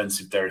how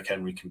expensive Derrick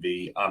Henry can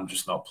be, I'm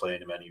just not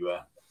playing him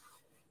anywhere.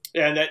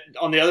 Yeah, and that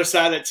on the other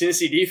side, that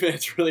Tennessee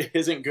defense really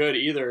isn't good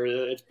either.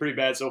 It's pretty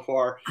bad so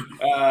far.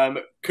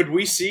 Could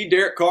we see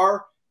Derek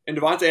Carr and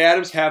Devontae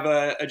Adams have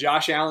a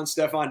Josh Allen,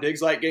 Stephon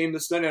Diggs-like game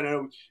this Sunday? I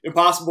know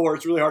impossible, or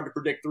it's really hard to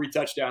predict 3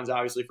 touchdowns,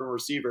 obviously, from a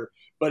receiver.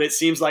 But it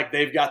seems like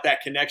they've got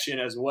that connection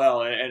as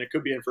well, and it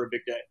could be in for a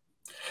big day.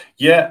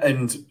 Yeah,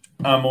 and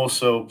I'm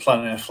also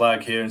planting a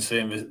flag here and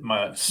saying that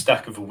my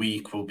stack of the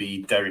week will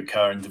be Derek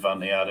Carr and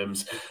Devontae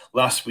Adams.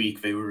 Last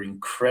week, they were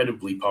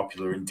incredibly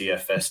popular in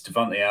DFS.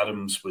 Devontae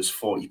Adams was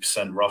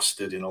 40%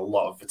 rostered in a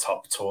lot of the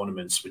top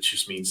tournaments, which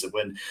just means that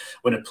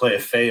when a player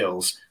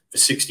fails, the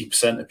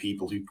 60% of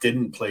people who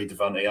didn't play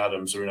Devontae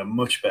Adams are in a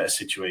much better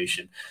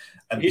situation.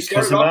 And he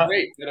started off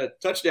great, had a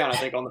touchdown, I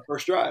think, on the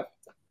first drive.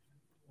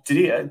 Did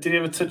he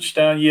have a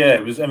touchdown? Yeah,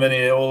 it was, and then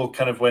it all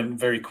kind of went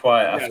very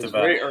quiet after that.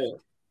 Very early.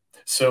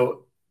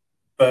 So,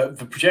 but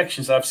the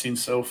projections I've seen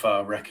so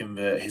far reckon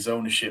that his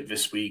ownership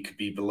this week could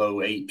be below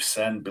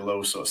 8%,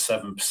 below sort of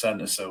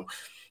 7% or so.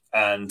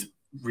 And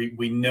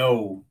we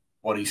know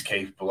what he's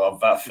capable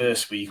of. That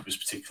first week was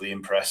particularly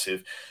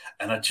impressive.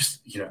 And I just,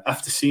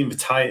 after seeing the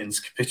Titans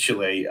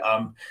capitulate,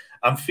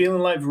 I'm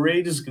feeling like the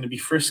Raiders are going to be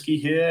frisky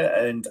here,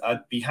 and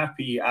I'd be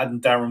happy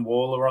adding Darren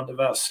Waller onto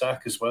that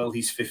stack as well.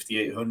 He's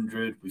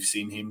 5,800. We've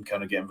seen him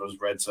kind of getting those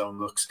red zone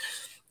looks.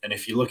 And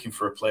if you're looking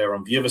for a player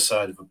on the other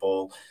side of the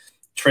ball,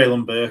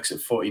 Treylon Burks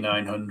at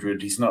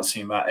 4,900. He's not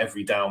seeing that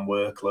every down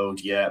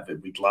workload yet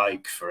that we'd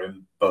like for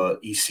him, but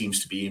he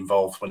seems to be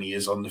involved when he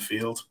is on the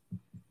field.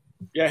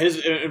 Yeah, his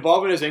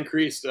involvement has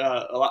increased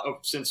a lot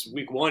since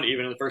week 1,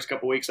 even in the first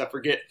couple of weeks. I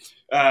forget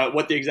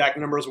what the exact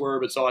numbers were,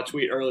 but saw a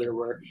tweet earlier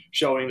where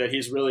showing that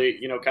he's really,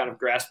 kind of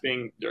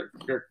grasping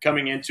or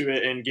coming into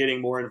it and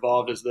getting more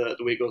involved as the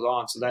week goes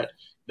on. So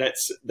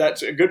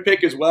that's a good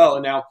pick as well.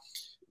 And now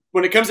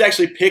when it comes to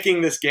actually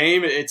picking this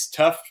game, it's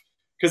tough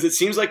because it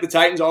seems like the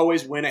Titans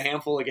always win a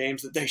handful of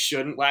games that they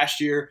shouldn't. Last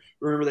year,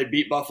 remember, they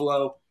beat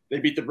Buffalo. They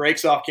beat the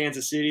brakes off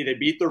Kansas City. They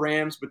beat the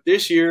Rams. But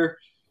this year,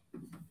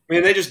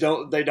 man, they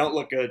don't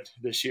look good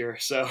this year.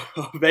 So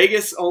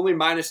Vegas only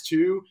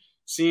 -2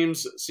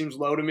 seems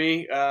low to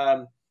me.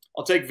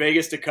 I'll take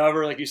Vegas to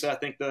cover. Like you said, I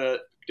think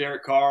the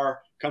Derek Carr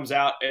comes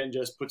out and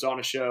just puts on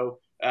a show.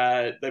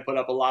 They put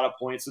up a lot of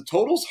points. The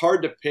total's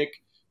hard to pick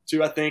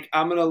too, I think.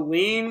 I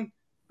lean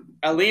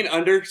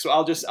under, so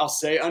I'll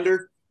say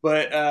under.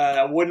 But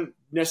I wouldn't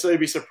necessarily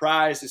be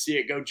surprised to see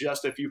it go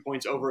just a few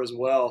points over as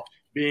well,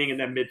 being in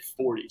the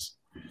mid-40s.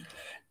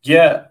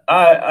 Yeah,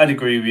 I'd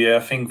agree with you. I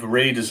think the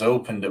Raiders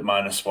opened at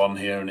 -1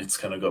 here, and it's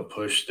kind of got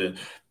pushed.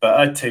 But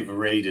I'd take the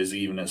Raiders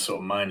even at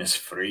sort of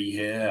 -3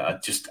 here. I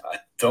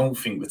don't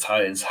think the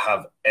Titans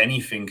have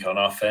anything on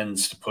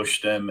offense to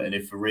push them. And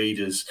if the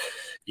Raiders,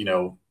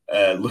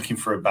 looking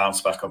for a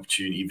bounce back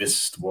opportunity,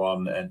 this is the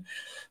one. And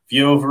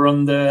the over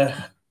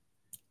under,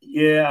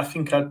 yeah, I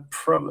think I'd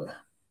probably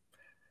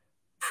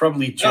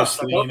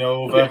just lean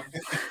over.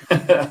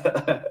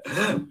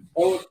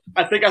 Well,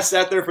 I think I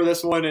sat there for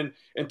this one and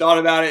thought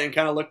about it and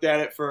kind of looked at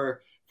it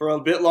for a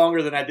bit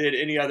longer than I did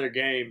any other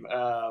game,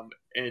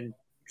 and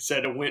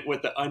said I went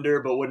with the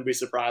under, but wouldn't be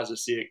surprised to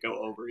see it go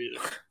over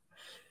either.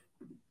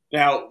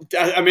 Now,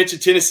 I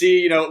mentioned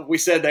Tennessee. We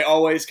said they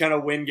always kind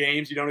of win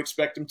games. You don't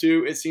expect them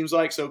to, it seems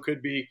like. So it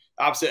could be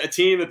opposite. A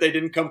team that they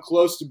didn't come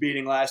close to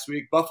beating last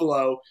week,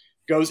 Buffalo,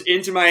 goes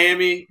into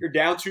Miami. You're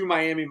down to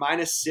Miami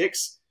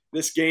 -6.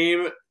 This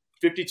game,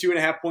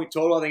 52.5-point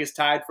total, I think is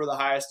tied for the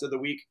highest of the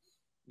week.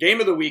 Game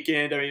of the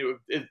weekend. I mean,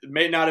 it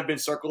may not have been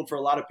circled for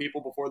a lot of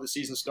people before the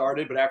season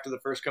started, but after the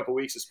first couple of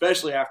weeks,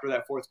 especially after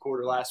that fourth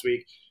quarter last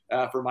week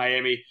for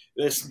Miami,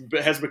 this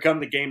has become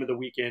the game of the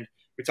weekend.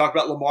 We talked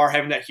about Lamar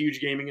having that huge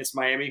game against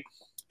Miami. I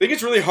think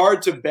it's really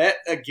hard to bet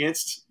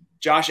against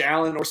Josh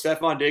Allen or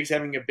Stephon Diggs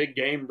having a big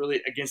game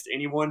really against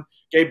anyone.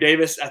 Gabe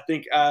Davis, I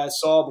think I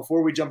saw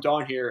before we jumped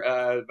on here,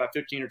 about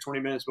 15 or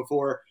 20 minutes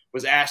before,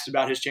 was asked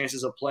about his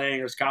chances of playing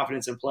or his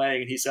confidence in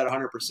playing, and he said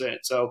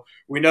 100%. So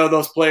we know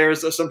those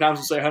players sometimes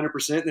will say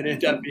 100% and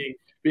end up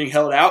being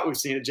held out. We've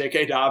seen it,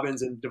 J.K.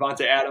 Dobbins and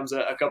Devontae Adams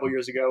a couple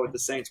years ago with the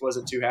Saints,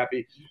 wasn't too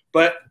happy.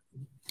 But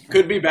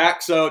could be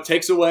back, so it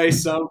takes away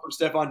some from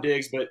Stephon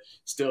Diggs, but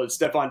still, it's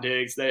Stephon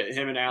Diggs.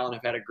 Him and Allen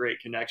have had a great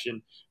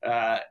connection.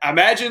 I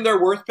imagine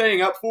they're worth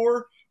paying up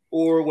for,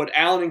 or would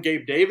Allen and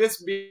Gabe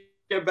Davis be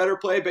a better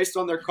play based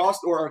on their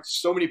cost, or are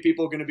so many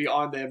people going to be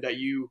on them that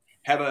you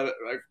have a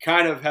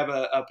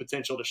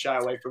potential to shy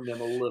away from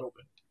them a little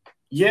bit?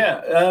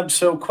 Yeah,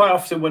 so quite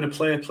often when a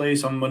player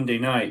plays on Monday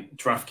night,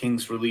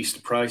 DraftKings release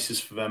the prices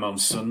for them on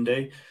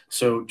Sunday.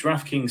 So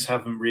DraftKings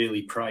haven't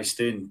really priced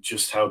in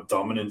just how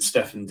dominant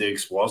Stephon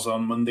Diggs was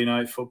on Monday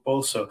Night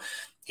Football. So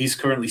he's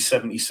currently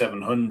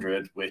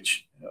 7,700,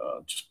 which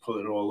just pull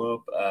it all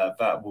up.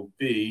 That will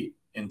be,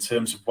 in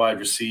terms of wide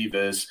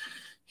receivers,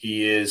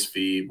 he is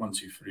the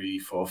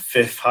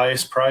 5th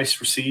highest priced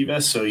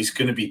receiver. So he's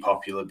going to be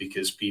popular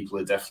because people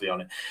are definitely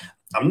on it.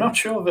 I'm not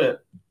sure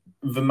that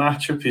the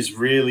matchup is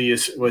really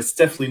it's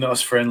definitely not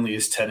as friendly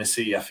as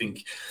Tennessee. I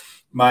think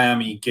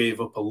Miami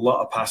gave up a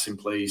lot of passing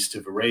plays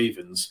to the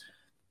Ravens,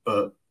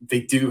 but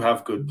they do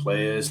have good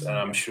players. And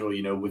I'm sure,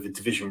 with a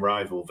division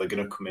rival, they're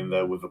going to come in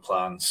there with a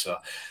plan. So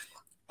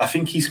I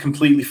think he's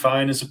completely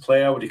fine as a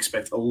player. I would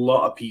expect a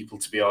lot of people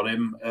to be on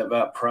him at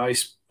that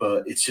price,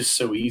 but it's just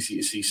so easy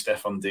to see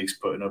Stephon Diggs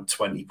putting up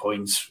 20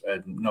 points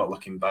and not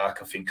looking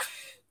back. I think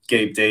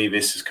Gabe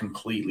Davis is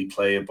completely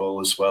playable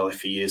as well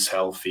if he is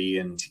healthy,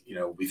 and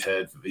we've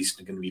heard that he's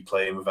going to be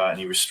playing without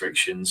any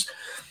restrictions.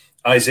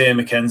 Isaiah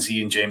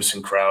McKenzie and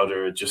Jameson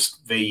Crowder are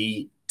they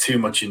eat too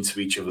much into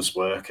each other's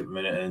work at the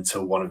minute, and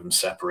until one of them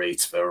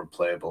separates, they're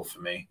unplayable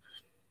for me.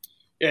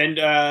 And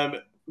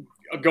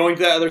going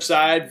to the other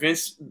side,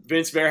 Vince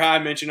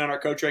Verhey mentioned on our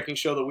coach ranking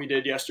show that we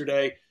did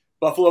yesterday,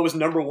 Buffalo was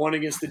 #1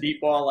 against the deep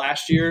ball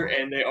last year,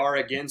 and they are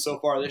again so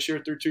far this year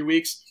through 2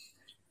 weeks.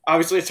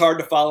 Obviously, it's hard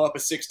to follow up a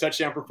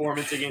 6-touchdown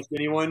performance against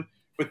anyone,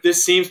 but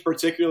this seems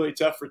particularly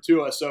tough for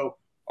Tua. So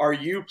are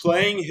you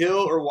playing Hill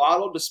or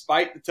Waddle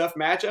despite the tough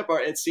matchup?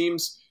 Or it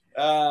seems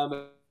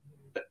a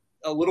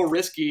little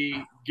risky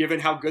given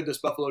how good this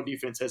Buffalo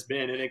defense has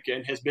been, and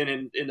it has been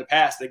in the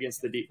past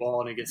against the deep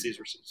ball and against these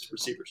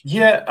receivers.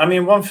 Yeah, I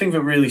mean, one thing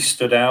that really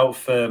stood out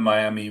for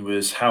Miami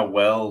was how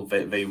well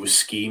they were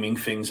scheming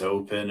things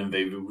open, and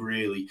they were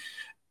really –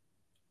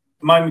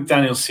 Mike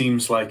McDaniel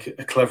seems like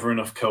a clever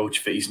enough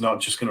coach that he's not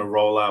just going to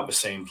roll out the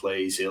same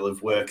plays. He'll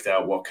have worked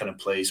out what kind of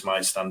plays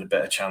might stand a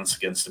better chance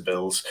against the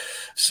Bills.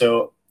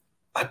 So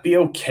I'd be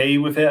okay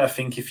with it. I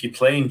think if you're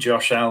playing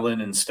Josh Allen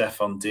and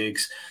Stephon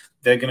Diggs,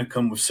 they're going to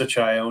come with such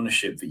high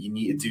ownership that you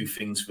need to do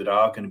things that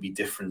are going to be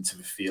different to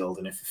the field.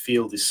 And if the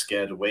field is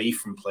scared away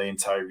from playing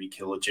Tyreek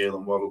Hill or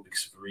Jalen Waddle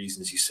because of the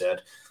reasons you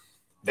said,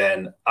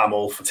 then I'm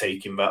all for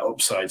taking that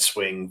upside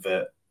swing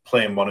that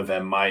playing one of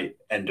them might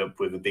end up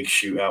with a big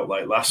shootout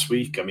like last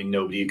week. I mean,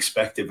 nobody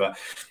expected that.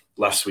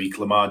 Last week,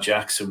 Lamar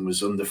Jackson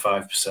was under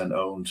 5%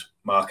 owned.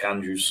 Mark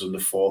Andrews was under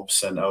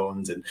 4%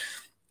 owned. And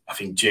I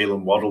think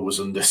Jalen Waddle was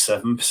under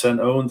 7%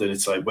 owned. And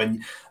it's like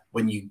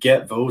when you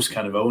get those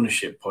kind of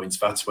ownership points,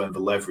 that's when the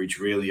leverage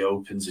really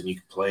opens and you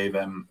can play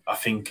them. I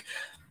think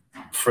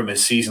from a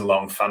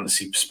season-long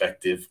fantasy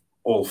perspective,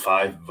 all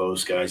 5 of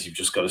those guys, you've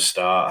just got to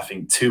start. I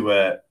think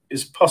Tua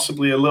is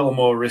possibly a little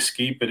more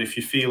risky, but if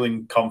you're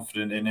feeling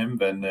confident in him,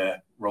 then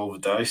roll the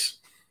dice.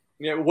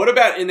 Yeah. What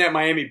about in that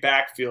Miami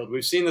backfield?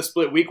 We've seen the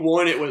split. Week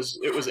 1, it was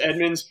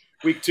Edmonds.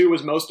 Week 2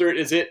 was Mostert.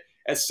 Is it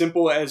as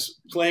simple as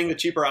playing the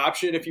cheaper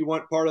option if you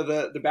want part of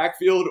the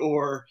backfield,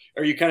 or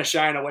are you kind of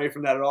shying away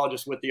from that at all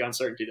just with the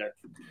uncertainty there?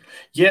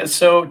 Yeah,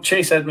 so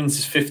Chase Edmonds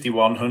is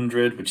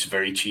 5,100, which is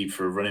very cheap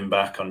for a running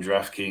back on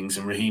DraftKings,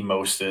 and Raheem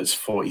Mostert's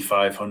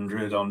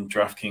 4,500 on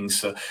DraftKings.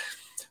 So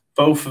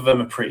both of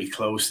them are pretty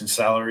close in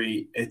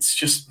salary. It's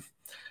just,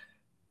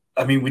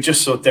 I mean, we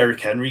just saw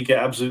Derrick Henry get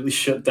absolutely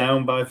shut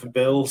down by the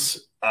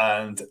Bills,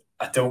 and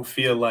I don't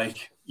feel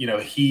like,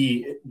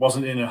 he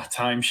wasn't in a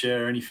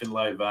timeshare or anything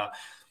like that.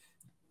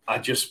 I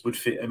just would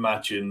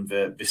imagine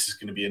that this is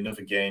going to be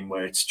another game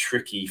where it's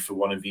tricky for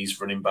one of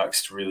these running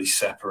backs to really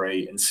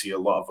separate and see a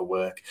lot of the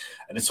work.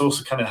 And it's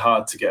also kind of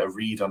hard to get a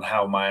read on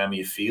how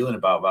Miami are feeling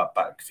about that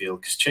backfield,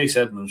 because Chase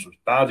Edmonds was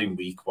bad in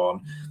week 1,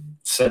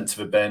 sent to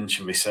the bench,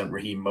 and they sent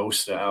Raheem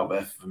Mostert out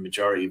there for the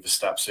majority of the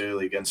snaps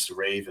early against the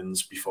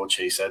Ravens before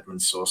Chase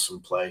Edmonds saw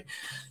some play.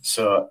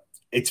 So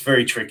it's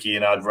very tricky,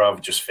 and I'd rather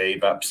just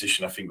fade that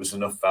position. I think there's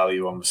enough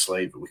value on the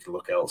slate that we can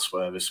look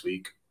elsewhere this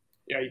week.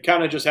 Yeah, you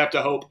kind of just have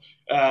to hope,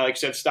 like I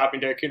said, stopping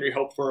Derrick Henry,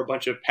 hope for a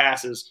bunch of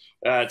passes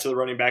to the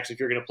running backs if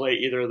you're going to play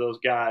either of those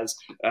guys,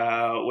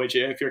 which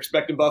if you're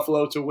expecting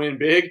Buffalo to win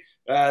big,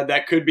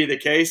 that could be the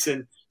case.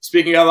 And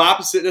speaking of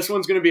opposite, this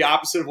one's going to be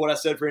opposite of what I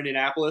said for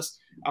Indianapolis.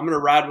 I'm going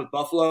to ride with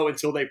Buffalo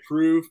until they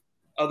prove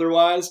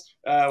otherwise,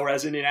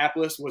 whereas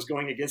Indianapolis was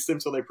going against them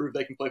until they proved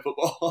they can play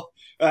football.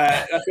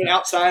 I think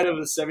outside of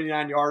the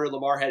 79-yarder,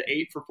 Lamar had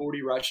 8 for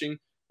 40 rushing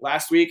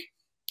last week.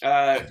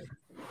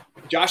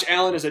 Josh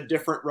Allen is a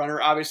different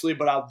runner, obviously,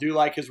 but I do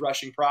like his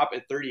rushing prop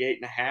at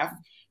 38.5.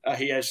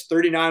 He has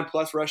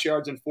 39-plus rush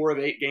yards in 4 of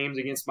 8 games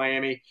against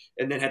Miami,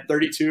 and then had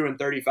 32 and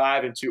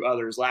 35 in 2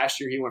 others. Last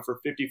year, he went for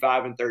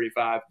 55 and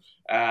 35.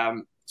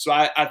 So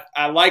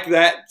I like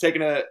that,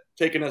 taking a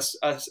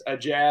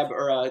jab,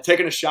 or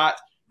taking a shot,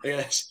 I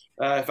guess,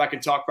 if I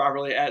can talk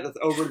properly,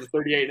 over the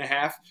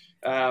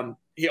 38.5.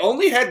 He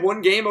only had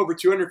 1 game over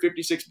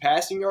 256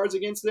 passing yards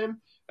against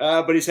them.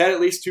 But he's had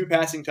at least 2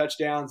 passing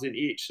touchdowns in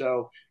each.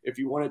 So if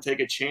you want to take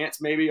a chance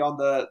maybe on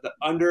the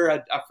under,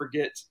 I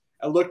forget.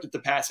 I looked at the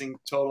passing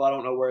total. I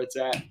don't know where it's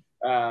at.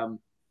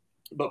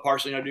 But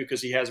partially I do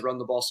because he has run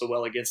the ball so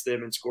well against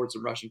them and scored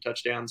some rushing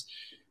touchdowns.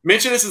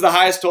 Mention this is the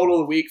highest total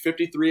of the week,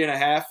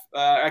 53.5.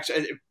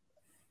 Actually,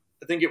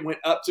 I think it went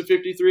up to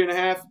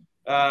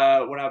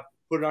 53.5 when I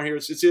put it on here.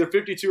 It's either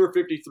 52 or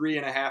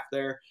 53.5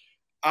 there.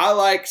 I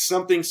like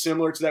something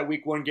similar to that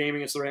week 1 game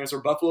against the Rams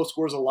where Buffalo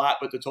scores a lot,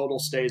 but the total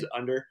stays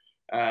under.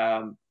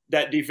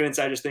 That defense,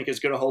 I just think, is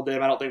going to hold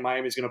them. I don't think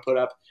Miami's going to put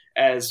up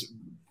as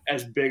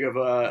big of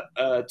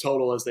a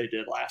total as they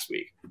did last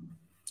week.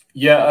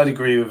 Yeah, I'd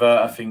agree with that.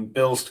 I think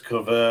Bills to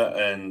cover,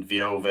 and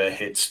the over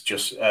hits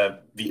just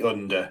the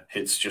under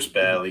hits just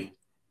barely.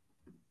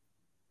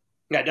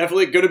 Yeah,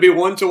 definitely going to be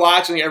one to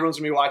watch. I think everyone's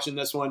going to be watching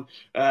this one,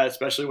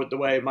 especially with the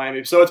way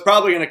Miami. So it's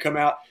probably going to come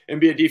out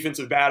and be a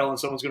defensive battle, and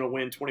someone's going to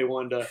win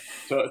 21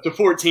 to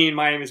 14.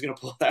 Miami's going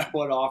to pull that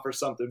one off or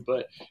something.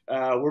 But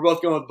we're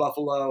both going with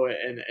Buffalo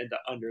and the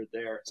under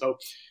there. So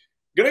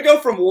going to go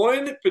from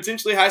one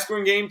potentially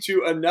high-scoring game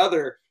to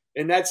another,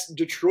 and that's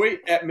Detroit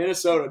at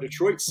Minnesota.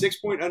 Detroit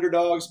 6-point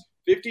underdogs,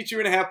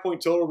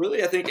 52.5-point total.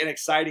 Really, I think, an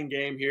exciting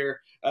game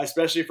here,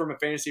 especially from a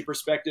fantasy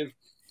perspective.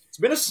 It's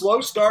been a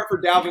slow start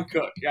for Dalvin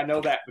Cook. I know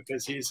that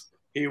because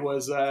he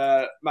was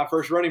my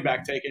first running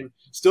back taken.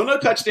 Still no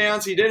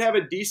touchdowns. He did have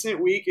a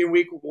decent week in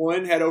week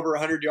 1, had over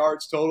 100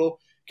 yards total.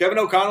 Kevin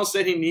O'Connell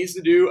said he needs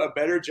to do a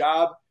better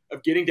job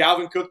of getting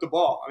Dalvin Cook the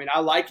ball. I mean, I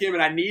like him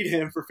and I need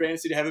him for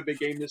fantasy to have a big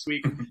game this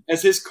week.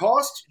 As his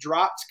cost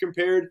dropped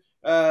compared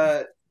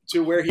to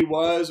where he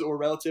was or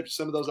relative to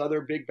some of those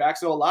other big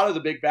backs, though a lot of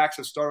the big backs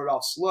have started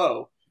off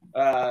slow.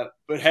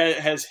 But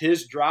has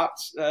his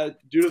dropped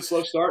due to the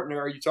slow start? And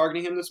are you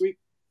targeting him this week?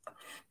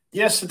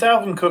 Yes, so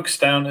Dalvin Cook's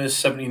down to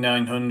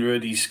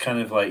 7,900. He's kind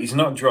of like, he's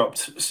not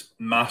dropped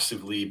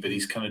massively, but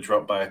he's kind of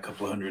dropped by a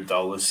couple of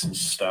 $100 since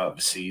the start of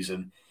the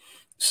season.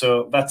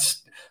 So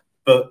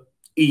but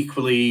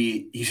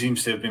equally, he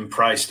seems to have been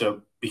priced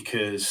up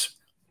because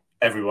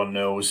everyone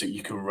knows that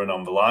you can run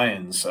on the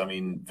Lions. I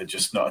mean, they're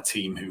just not a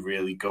team who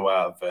really go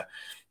out there,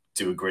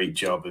 do a great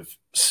job of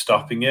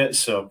stopping it.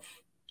 So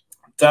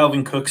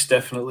Dalvin Cook's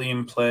definitely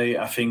in play.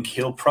 I think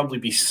he'll probably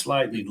be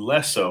slightly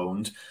less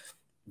owned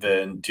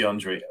than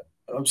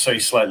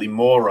slightly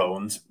more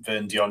owned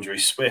than DeAndre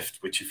Swift,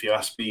 which, if you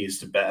ask me, is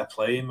the better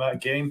play in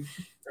that game.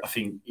 I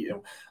think,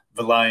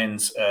 the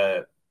Lions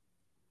are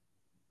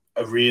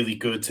a really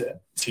good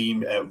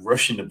team at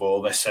rushing the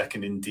ball. They're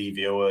second in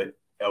DVOA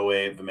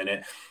at the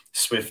minute.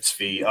 Swift's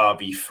the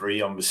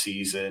RB3 on the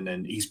season,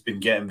 and he's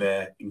been getting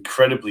there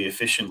incredibly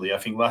efficiently. I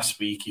think last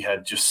week he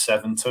had just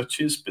 7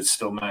 touches, but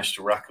still managed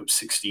to rack up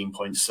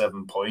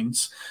 16.7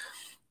 points.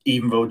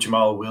 Even though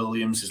Jamal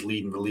Williams is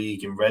leading the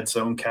league in red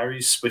zone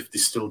carries, Swift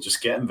is still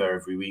just getting there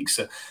every week.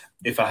 So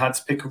if I had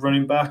to pick a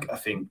running back, I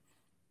think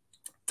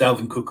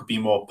Dalvin Cook could be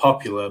more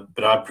popular,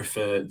 but I'd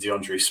prefer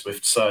DeAndre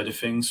Swift's side of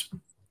things.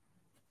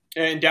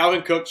 And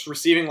Dalvin Cook's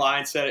receiving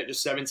line set at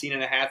just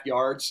 17.5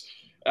 yards.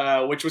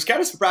 Which was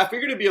kind of surprised. I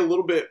figured it'd be a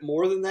little bit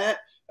more than that.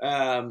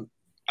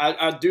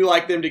 I do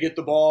like them to get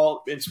the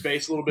ball in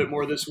space a little bit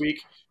more this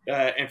week,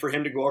 and for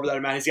him to go over that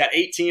amount. He's got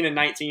 18 and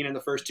 19 in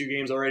the first 2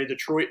 games already.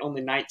 Detroit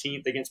only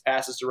 19th against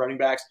passes to running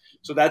backs.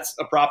 So that's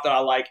a prop that I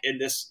like in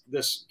this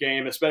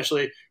game,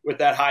 especially with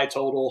that high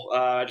total.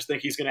 I just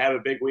think he's going to have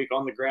a big week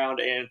on the ground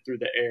and through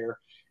the air.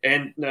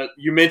 And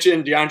you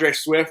mentioned DeAndre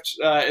Swift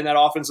in that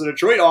offense. The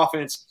Detroit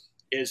offense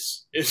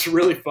is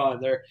really fun.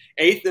 They're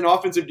 8th in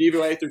offensive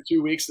DVOA through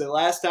 2 weeks. The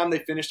last time they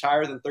finished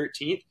higher than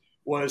 13th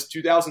was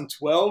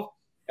 2012.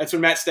 That's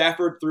when Matt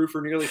Stafford threw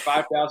for nearly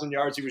 5,000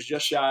 yards. He was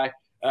just shy.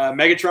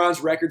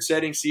 Megatron's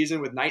record-setting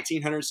season with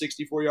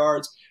 1,964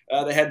 yards.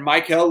 They had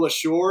Michael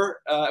LaSure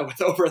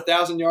with over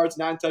 1,000 yards,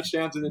 9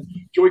 touchdowns, and then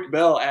Joique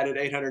Bell added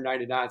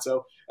 899.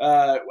 So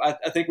I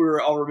think we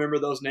all remember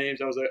those names.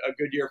 That was a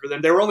good year for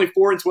them. They were only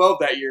 4-12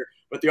 that year,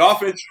 but the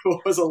offense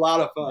was a lot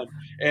of fun.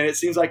 And it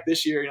seems like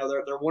this year,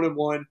 they're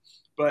 1-1,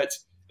 but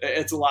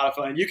it's a lot of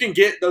fun. You can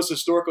get those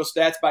historical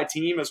stats by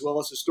team as well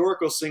as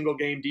historical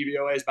single-game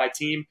DVOAs by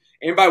team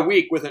and by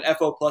week with an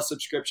FO Plus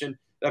subscription.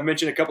 I've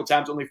mentioned a couple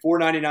times, only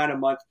 $4.99 a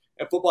month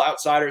at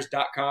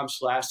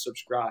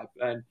footballoutsiders.com/subscribe.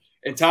 And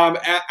Tom,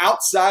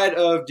 outside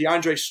of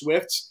DeAndre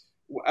Swift,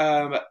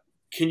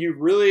 can you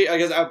really, I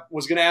guess I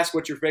was going to ask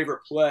what's your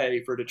favorite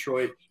play for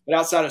Detroit, but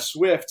outside of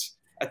Swift,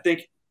 I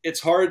think it's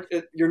hard.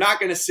 You're not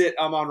going to sit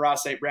Amon-Ra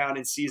St. Brown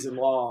in season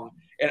long.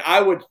 And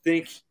I would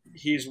think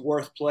he's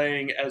worth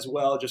playing as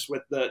well, just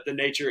with the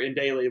nature in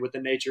daily, with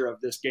the nature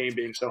of this game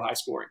being so high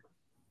scoring.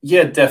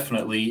 Yeah,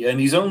 definitely. And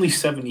he's only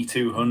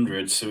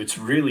 7,200, so it's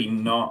really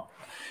not,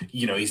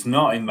 he's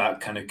not in that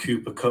kind of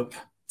Cooper Kupp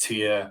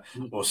tier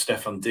or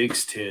Stephon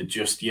Diggs tier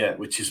just yet,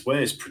 which is where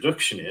his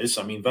production is.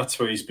 I mean, that's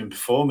where he's been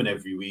performing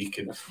every week,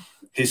 and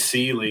his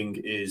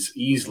ceiling is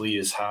easily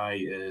as high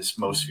as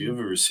most of the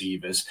other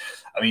receivers.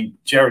 I mean,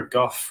 Jared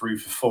Goff threw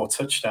for 4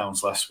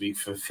 touchdowns last week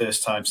for the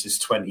first time since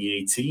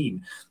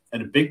 2018.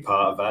 And a big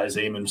part of that is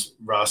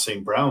Amon-Ra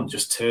St. Brown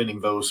just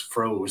turning those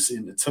throws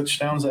into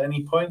touchdowns at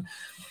any point.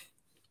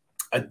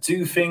 I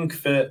do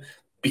think that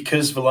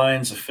because the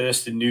Lions are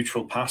first in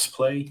neutral pass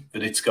play,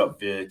 that it's got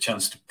the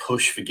chance to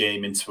push the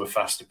game into a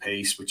faster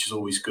pace, which is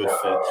always good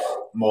for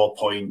more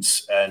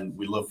points, and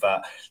we love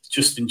that.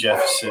 Justin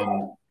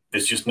Jefferson,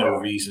 there's just no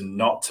reason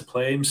not to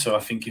play him. So I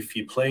think if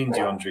you're playing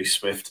DeAndre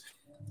Swift,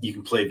 you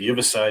can play the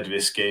other side of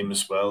this game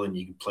as well, and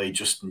you can play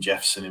Justin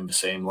Jefferson in the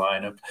same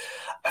lineup.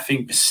 I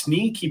think the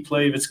sneaky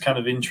play that's kind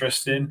of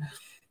interesting,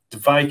 the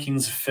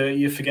Vikings are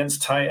 30th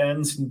against tight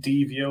ends in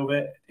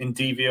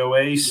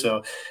DVOA.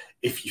 So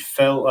if you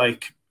felt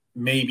like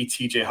maybe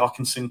TJ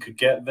Hawkinson could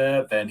get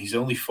there, then he's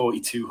only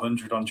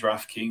 4,200 on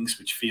DraftKings,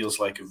 which feels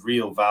like a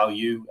real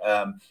value.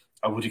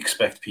 I would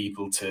expect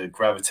people to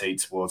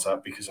gravitate towards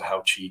that because of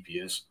how cheap he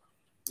is.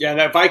 Yeah,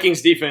 that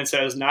Vikings defense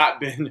has not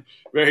been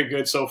very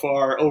good so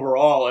far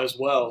overall as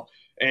well.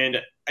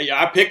 And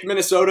I picked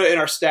Minnesota in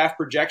our staff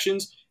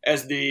projections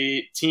as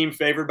the team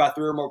favored by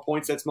 3 or more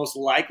points that's most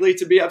likely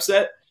to be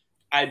upset.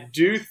 I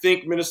do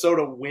think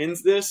Minnesota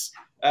wins this,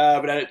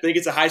 but I think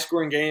it's a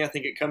high-scoring game. I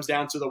think it comes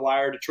down to the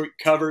wire. Detroit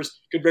covers,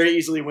 could very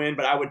easily win,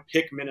 but I would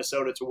pick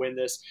Minnesota to win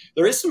this.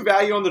 There is some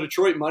value on the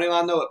Detroit money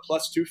line, though, at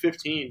plus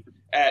 215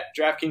 at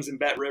DraftKings and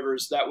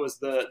BetRivers. That was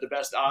the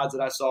best odds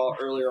that I saw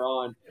earlier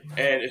on.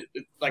 And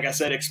like I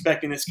said,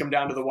 expecting this to come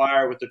down to the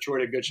wire with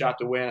Detroit a good shot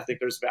to win, I think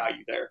there's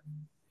value there.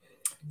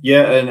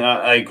 Yeah, and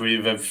I agree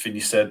with everything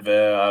you said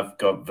there. I've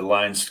got the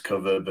Lions to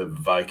cover, but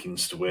the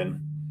Vikings to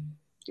win.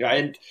 Yeah,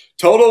 and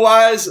total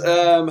wise,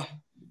 I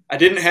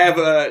didn't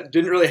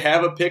really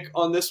have a pick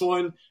on this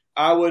one.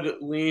 I would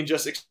lean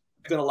just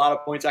expecting a lot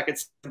of points. I could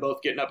see them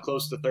both getting up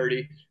close to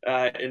 30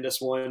 in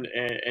this one,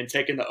 and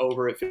taking the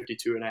over at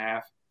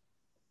 52.5.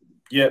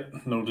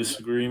 Yep, no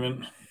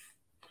disagreement.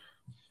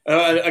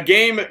 A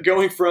game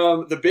going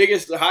from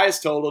the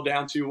highest total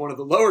down to one of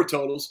the lower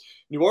totals.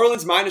 New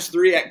Orleans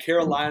 -3 at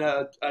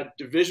Carolina, a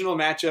divisional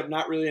matchup,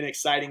 not really an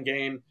exciting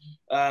game.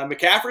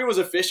 McCaffrey was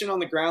efficient on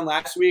the ground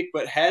last week,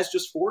 but has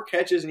just 4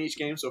 catches in each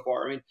game so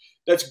far. I mean,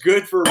 that's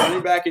good for a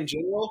running back in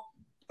general,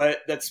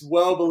 but that's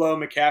well below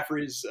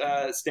McCaffrey's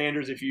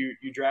standards if you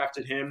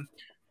drafted him.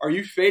 Are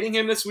you fading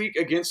him this week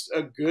against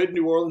a good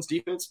New Orleans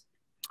defense?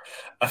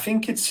 I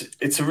think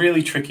it's a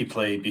really tricky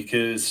play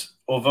because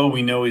although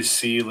we know his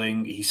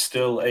ceiling, he's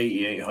still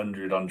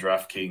 8,800 on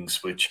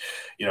DraftKings, which,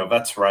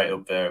 that's right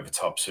up there at the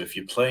top. So if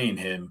you're playing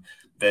him,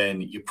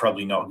 then you're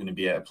probably not going to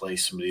be able to play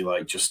somebody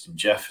like Justin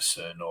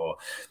Jefferson or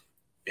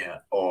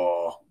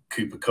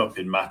Cooper Kupp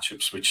in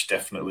matchups, which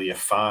definitely are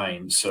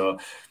fine. So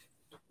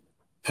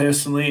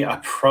personally, I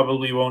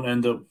probably won't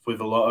end up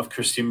with a lot of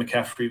Christian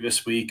McCaffrey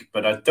this week,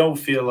 but I don't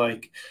feel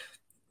like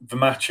the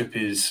matchup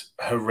is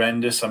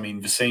horrendous. I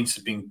mean, the Saints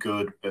have been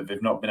good, but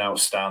they've not been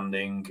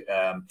outstanding.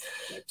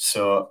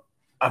 So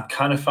I'm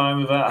kind of fine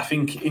with that. I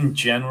think in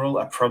general,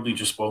 I probably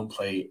just won't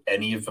play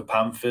any of the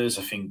Panthers.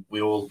 I think we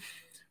all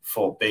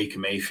thought Baker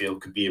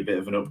Mayfield could be a bit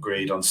of an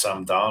upgrade on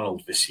Sam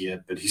Darnold this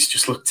year, but he's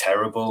just looked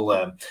terrible.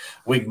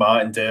 Wink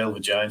Martindale, the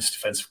Giants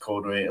defensive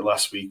coordinator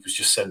last week, was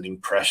just sending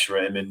pressure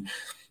at him. And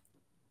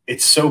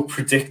it's so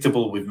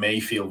predictable with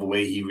Mayfield, the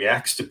way he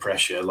reacts to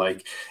pressure.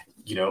 Like,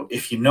 you know,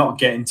 if you're not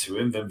getting to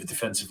him, then the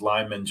defensive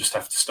linemen just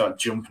have to start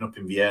jumping up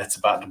in the air to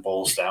bat the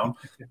balls down.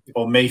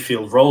 Or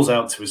Mayfield rolls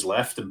out to his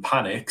left and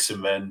panics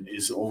and then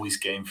is always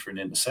game for an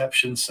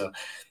interception. So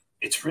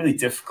it's really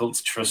difficult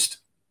to trust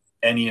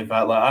any of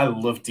that. Like, I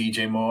love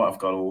DJ Moore. I've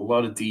got a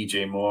lot of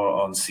DJ Moore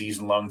on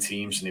season-long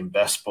teams and in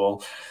best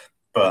ball,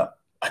 but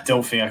I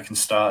don't think I can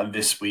start him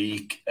this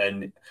week.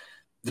 And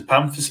the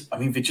Panthers, I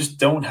mean, they just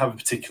don't have a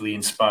particularly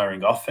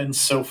inspiring offense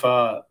so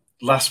far.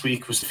 Last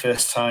week was the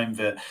first time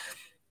that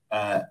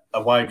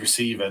a wide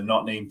receiver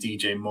not named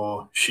DJ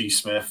Moore, Shea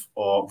Smith,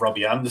 or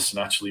Robbie Anderson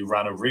actually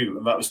ran a route,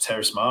 and that was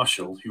Terrace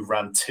Marshall, who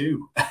ran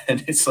 2.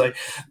 And it's like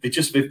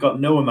they've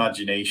got no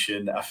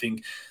imagination. I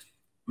think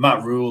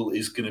Matt Rule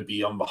is going to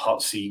be on the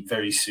hot seat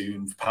very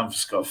soon. The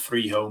Panthers got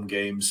 3 home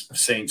games: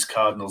 Saints,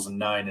 Cardinals, and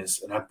Niners,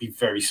 and I'd be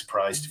very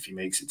surprised if he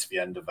makes it to the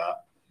end of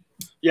that.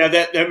 Yeah,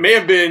 that may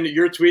have been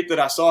your tweet that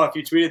I saw if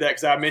you tweeted that,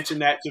 because I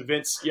mentioned that to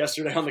Vince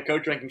yesterday on the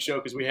Coach Ranking Show,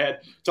 because we had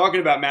talking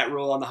about Matt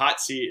Rule on the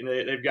hot seat, and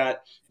they've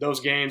got those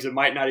games that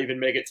might not even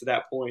make it to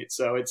that point.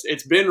 So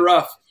it's been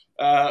rough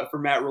for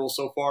Matt Rule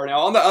so far. Now,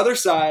 on the other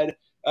side,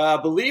 I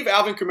believe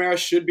Alvin Kamara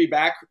should be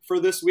back for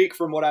this week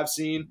from what I've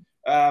seen.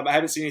 I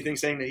haven't seen anything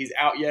saying that he's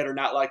out yet or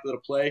not likely to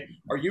play.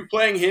 Are you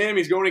playing him?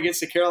 He's going against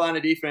the Carolina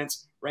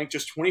defense, ranked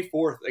just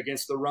 24th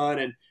against the run,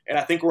 and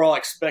I think we're all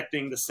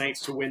expecting the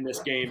Saints to win this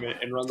game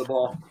and run the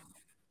ball.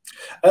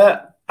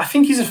 I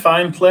think he's a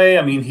fine play.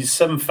 I mean, he's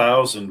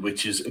 7,000,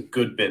 which is a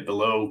good bit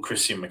below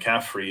Christian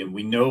McCaffrey, and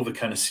we know the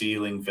kind of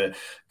ceiling that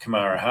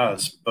Kamara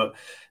has. But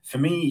for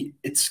me,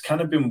 it's kind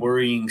of been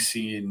worrying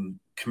seeing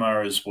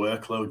Kamara's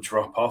workload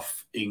drop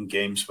off in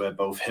games where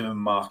both him and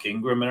Mark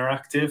Ingram are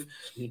active.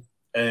 Mm-hmm.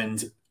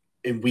 And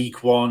in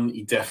week 1,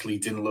 he definitely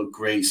didn't look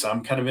great. So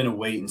I'm kind of in a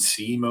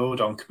wait-and-see mode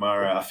on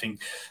Kamara. I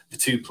think the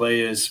 2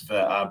 players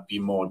that I'd be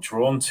more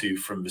drawn to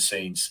from the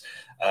Saints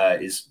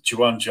is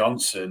Juwan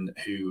Johnson,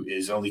 who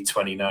is only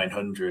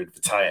 2,900,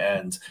 the tight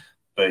end,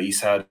 but he's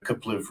had a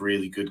couple of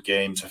really good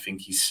games. I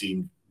think he's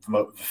seen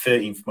the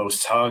 13th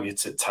most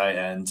targets at tight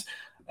end,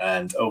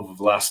 and over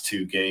the last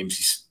 2 games,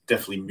 he's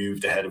definitely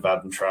moved ahead of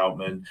Adam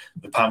Troutman.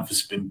 The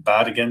Panthers have been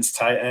bad against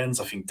tight ends.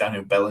 I think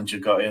Daniel Bellinger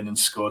got in and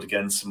scored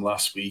against them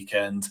last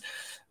weekend.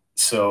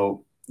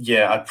 So,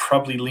 yeah, I'd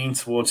probably lean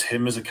towards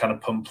him as a kind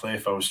of punt play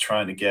if I was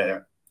trying to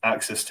get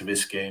access to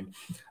this game.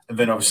 And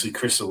then obviously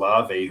Chris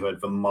Olave, who had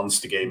the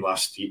monster game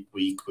last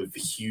week with a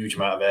huge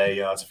amount of air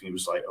yards. I think it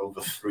was like over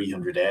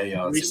 300 air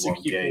yards in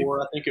one game.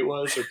 I think it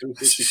was, or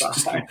 365.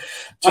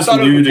 just I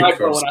thought ludicrous.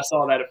 It was when I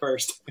saw that at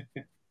first.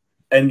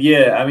 And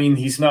yeah, I mean,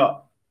 he's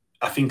not,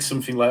 I think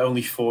something like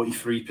only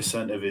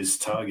 43% of his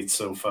targets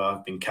so far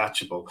have been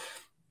catchable.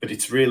 But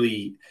it's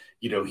really,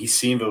 you know, he's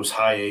seen those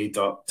high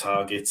A-dot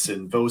targets,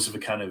 and those are the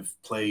kind of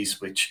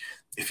plays which,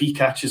 if he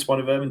catches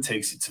one of them and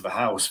takes it to the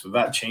house, but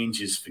that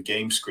changes the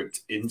game script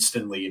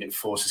instantly, and it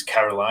forces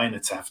Carolina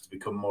to have to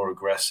become more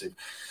aggressive.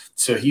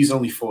 So he's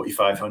only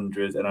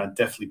 4,500, and I'd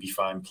definitely be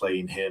fine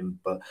playing him,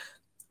 but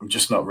I'm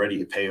just not ready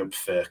to pay up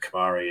for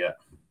Kamara yet.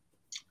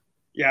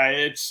 Yeah,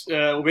 it's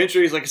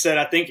eventually, like I said,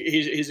 I think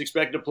he's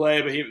expected to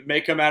play, but he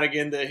may come out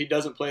again that he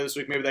doesn't play this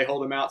week. Maybe they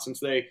hold him out since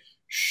they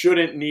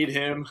shouldn't need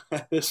him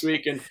this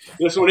week. And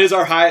this one is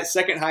our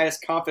second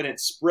highest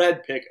confidence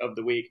spread pick of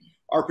the week.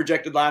 Our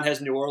projected line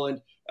has New Orleans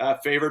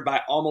favored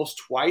by almost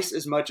twice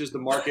as much as the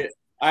market.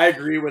 I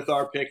agree with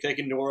our pick,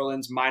 taking New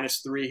Orleans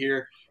 -3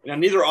 here. Now,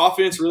 neither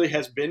offense really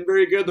has been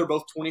very good. They're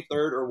both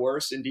 23rd or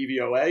worse in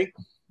DVOA.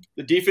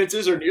 The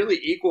defenses are nearly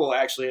equal,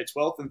 actually, at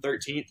 12th and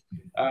 13th.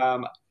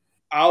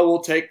 I will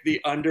take the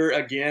under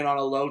again on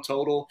a low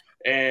total.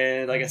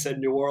 And like I said,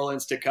 New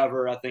Orleans to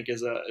cover, I think,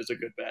 is a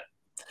good bet.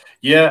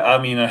 Yeah, I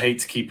mean, I hate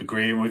to keep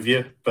agreeing with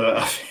you, but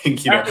I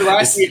think, you after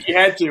last week you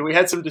had to. We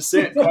had some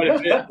dissent quite a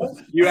bit.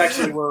 You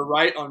actually were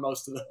right on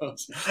most of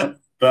those.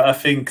 But I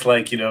think,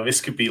 like, you know, this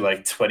could be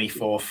like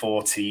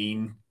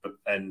 24-14,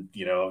 and,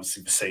 you know,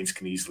 obviously the Saints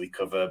can easily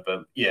cover.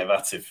 But yeah,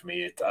 that's it for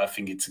me. I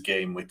think it's a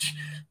game which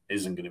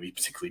isn't going to be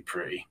particularly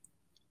pretty.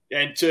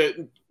 And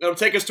that'll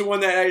take us to one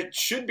that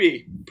should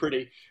be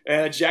pretty.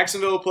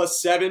 Jacksonville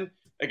 +7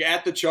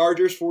 at the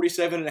Chargers,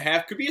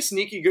 47.5. Could be a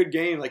sneaky good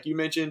game, like you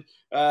mentioned.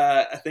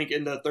 I think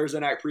in the Thursday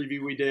night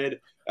preview we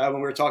did when we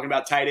were talking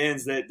about tight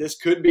ends, that this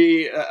could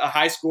be a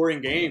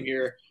high-scoring game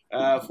here.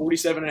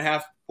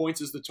 47.5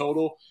 points is the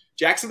total.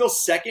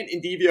 Jacksonville's second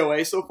in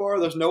DVOA so far.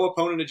 There's no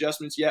opponent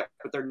adjustments yet,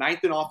 but they're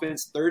 9th in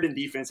offense, 3rd in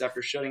defense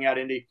after shutting out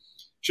Indy.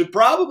 Should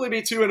probably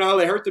be 2-0.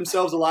 They hurt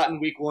themselves a lot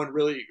in week 1.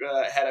 Really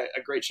had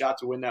a great shot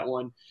to win that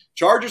one.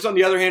 Chargers, on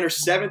the other hand, are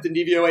 7th in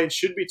DVOA and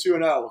should be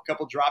 2-0. A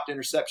couple dropped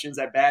interceptions,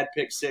 that bad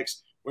pick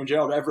 6 when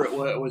Gerald Everett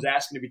was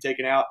asking to be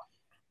taken out.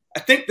 I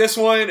think this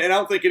one, and I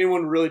don't think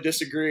anyone would really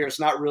disagree, or it's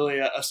not really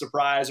a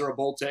surprise or a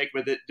bold take,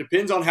 but it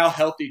depends on how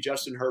healthy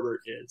Justin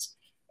Herbert is.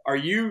 Are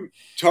you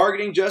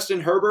targeting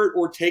Justin Herbert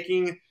or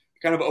taking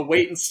kind of a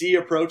wait-and-see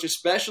approach,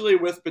 especially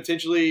with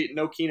potentially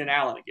no Keenan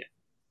Allen again?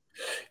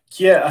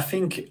 Yeah, I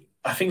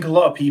think a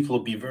lot of people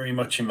will be very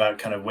much in that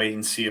kind of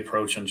wait-and-see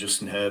approach on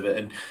Justin Herbert.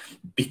 And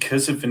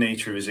because of the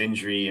nature of his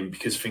injury and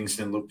because things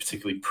didn't look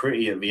particularly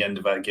pretty at the end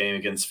of that game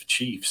against the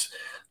Chiefs,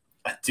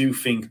 I do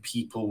think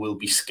people will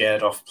be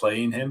scared off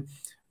playing him,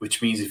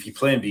 which means if you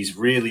play in these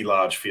really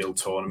large field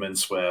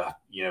tournaments where,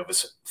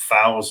 there's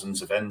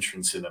thousands of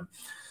entrants in them,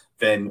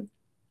 then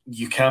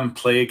you can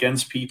play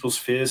against people's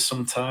fears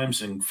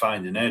sometimes and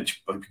find an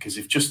edge. But because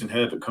if Justin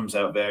Herbert comes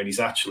out there and he's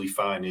actually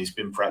fine, and he's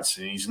been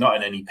practicing, he's not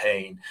in any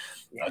pain,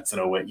 I don't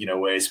know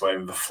where he's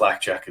wearing the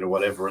flak jacket or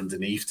whatever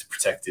underneath to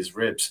protect his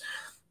ribs,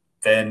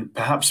 then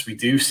perhaps we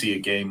do see a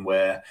game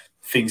where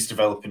things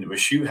develop into a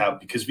shootout,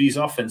 because these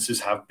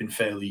offenses have been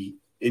fairly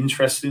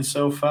interesting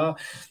so far.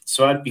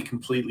 So I'd be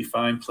completely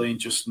fine playing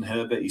Justin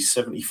Herbert. He's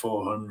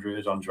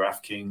 7,400 on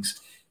DraftKings.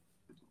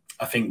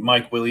 I think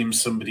Mike Williams,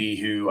 somebody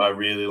who I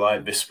really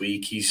like this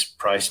week, he's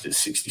priced at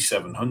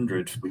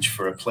 6,700, which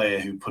for a player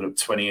who put up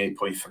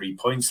 28.3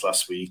 points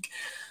last week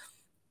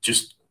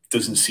just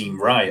doesn't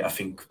seem right. I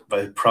think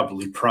they're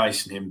probably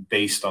pricing him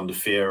based on the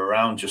fear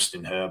around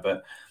Justin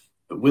Herbert.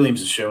 But Williams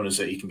has shown us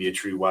that he can be a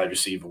true wide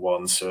receiver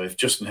one. So if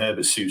Justin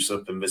Herbert suits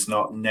up and there's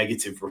not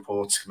negative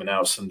reports coming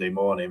out Sunday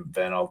morning,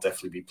 then I'll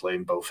definitely be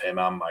playing both him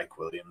and Mike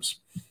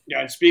Williams.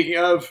 Yeah, and speaking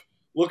of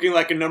looking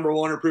like a number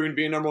one or proving to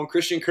be a number one,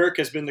 Christian Kirk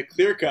has been the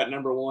clear-cut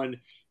number one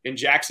in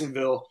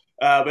Jacksonville.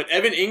 But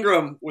Evan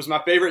Ingram was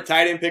my favorite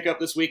tight end pickup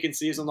this week in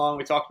season long.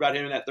 We talked about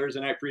him in that Thursday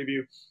night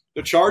preview.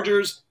 The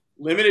Chargers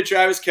limited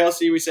Travis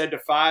Kelce, we said, to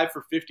 5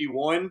 for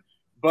 51,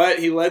 but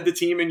he led the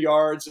team in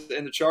yards,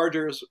 and the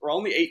Chargers were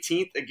only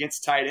 18th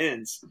against tight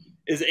ends.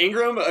 Is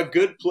Ingram a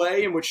good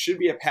play in what should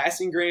be a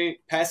passing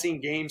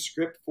game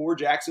script for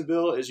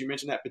Jacksonville, as you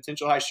mentioned, that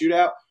potential high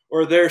shootout,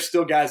 or are there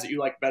still guys that you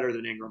like better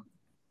than Ingram?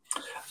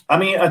 I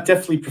mean, I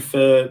definitely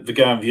prefer the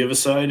guy on the other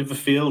side of the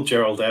field,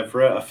 Gerald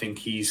Everett. I think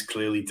he's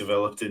clearly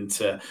developed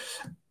into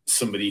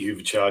somebody who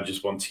the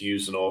Chargers want to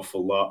use an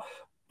awful lot.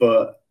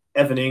 But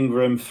Evan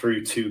Ingram,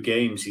 through 2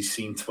 games, he's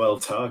seen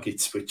 12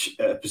 targets, which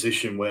at a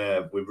position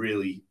where we're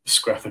really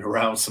scrapping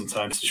around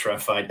sometimes to try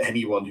and find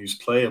anyone who's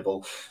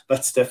playable,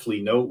 that's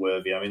definitely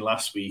noteworthy. I mean,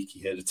 last week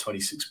he had a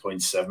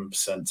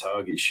 26.7%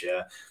 target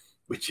share,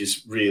 which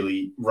is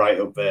really right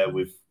up there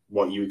with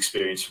what you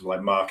experience from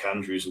like Mark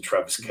Andrews and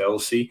Travis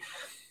Kelce.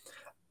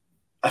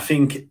 I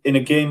think in a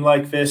game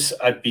like this,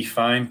 I'd be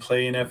fine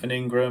playing Evan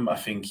Ingram. I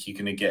think you're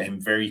going to get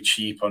him very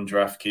cheap on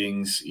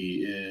DraftKings.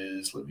 He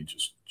is, let me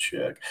just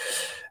check.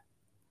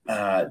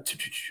 I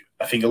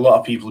think a lot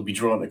of people would be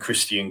drawn to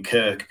Christian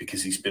Kirk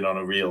because he's been on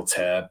a real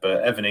tear.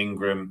 But Evan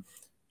Ingram,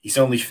 he's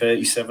only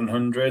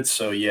 3,700.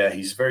 So, yeah,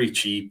 he's very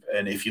cheap.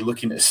 And if you're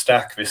looking to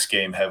stack this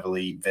game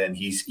heavily, then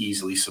he's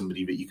easily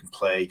somebody that you can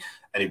play.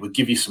 And it would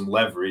give you some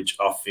leverage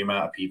off the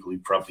amount of people who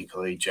probably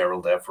play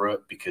Gerald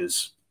Everett,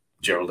 because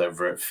Gerald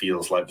Everett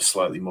feels like the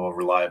slightly more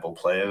reliable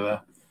player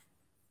there.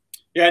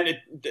 Yeah, and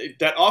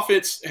that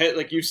offense,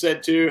 like you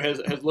said too, has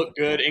looked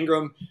good.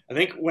 Ingram, I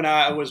think when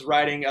I was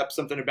writing up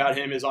something about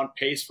him, is on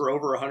pace for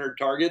over 100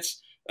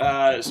 targets.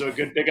 So a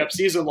good pickup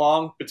season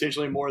long,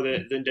 potentially more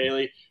than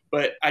daily.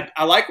 But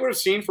I like what I've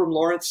seen from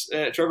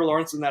Trevor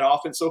Lawrence in that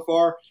offense so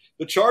far.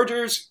 The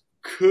Chargers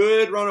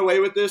could run away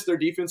with this. Their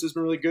defense has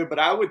been really good, but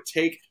I would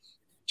take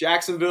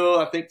Jacksonville,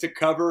 I think, to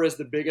cover as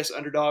the biggest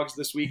underdogs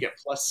this week at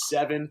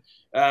 +7.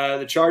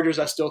 The Chargers,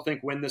 I still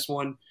think, win this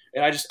one.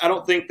 And I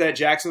don't think that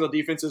Jacksonville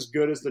defense is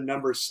good as the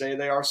numbers say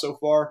they are so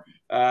far.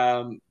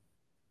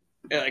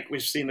 Like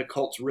we've seen the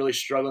Colts really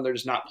struggling. They're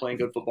just not playing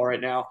good football right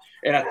now.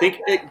 And I think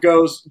it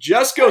goes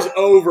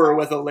over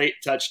with a late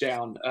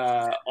touchdown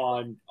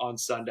on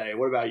Sunday.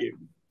 What about you?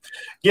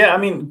 Yeah, I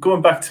mean,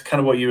 going back to kind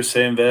of what you were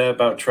saying there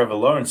about Trevor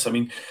Lawrence, I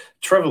mean,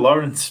 Trevor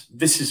Lawrence,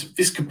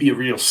 this could be a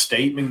real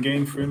statement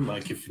game for him.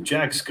 Like if the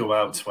Jags go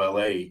out to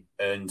LA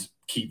and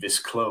keep this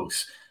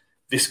close,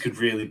 this could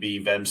really be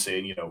them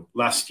saying,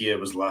 last year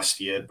was last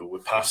year, but we're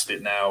past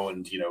it now.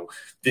 And,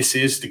 this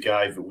is the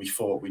guy that we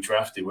thought we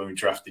drafted when we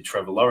drafted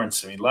Trevor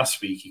Lawrence. I mean,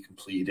 last week he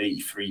completed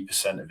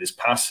 83% of his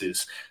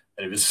passes,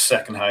 and it was the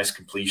second highest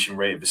completion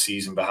rate of the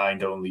season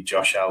behind only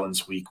Josh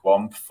Allen's week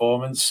 1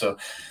 performance. So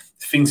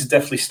things are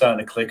definitely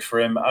starting to click for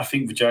him. I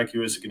think the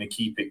Jaguars are going to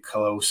keep it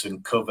close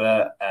and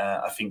cover.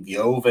 I think the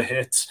over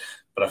hits,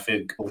 but I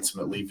think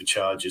ultimately the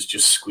Chargers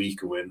just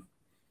squeak a win.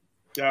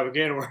 Yeah,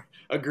 again, we're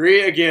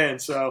agree again.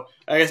 So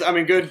I guess,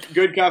 good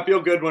kind of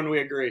feel good when we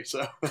agree.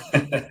 So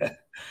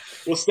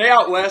we'll stay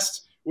out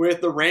west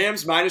with the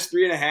Rams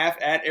 -3.5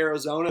 at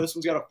Arizona. This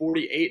one's got a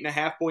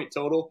 48.5 point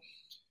total.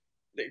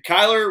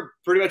 Kyler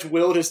pretty much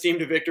willed his team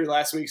to victory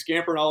last week,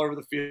 scampering all over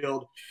the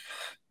field.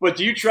 But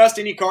do you trust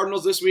any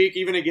Cardinals this week,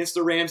 even against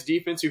the Rams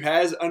defense, who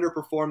has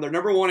underperformed? They're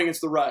number 1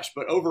 against the rush,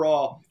 but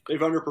overall they've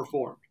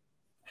underperformed.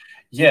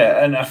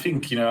 Yeah, and I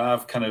think,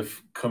 I've kind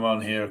of come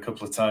on here a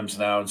couple of times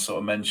now and sort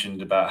of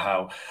mentioned about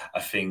how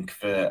I think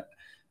that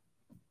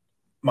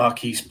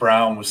Marquise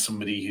Brown was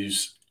somebody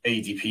whose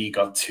ADP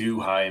got too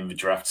high in the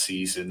draft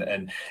season.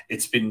 And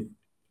it's been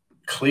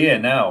clear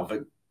now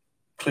that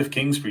Cliff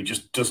Kingsbury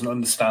just doesn't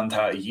understand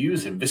how to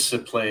use him. This is a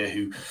player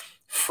who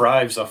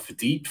thrives off the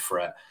deep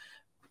threat,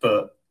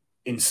 but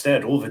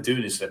instead, all they're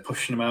doing is they're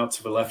pushing him out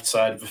to the left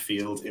side of the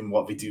field in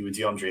what they do with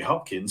DeAndre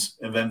Hopkins,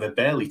 and then they're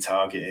barely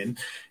targeting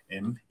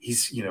him.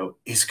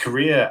 His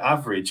career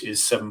average is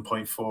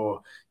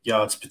 7.4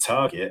 yards per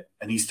target,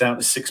 and he's down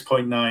to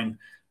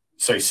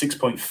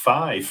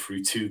 6.5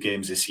 through 2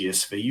 games this year.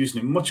 So they're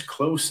using him much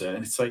closer.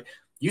 And it's like,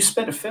 you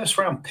spent a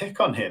first-round pick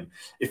on him.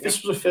 If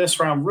this was a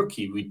first-round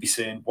rookie, we'd be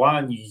saying, why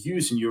aren't you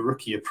using your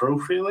rookie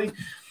appropriately?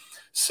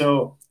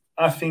 So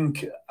I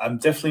think I'm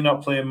definitely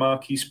not playing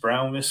Marquise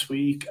Brown this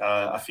week.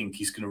 I think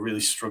he's going to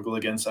really struggle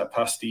against that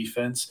pass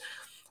defense.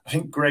 I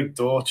think Greg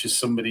Dortch is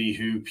somebody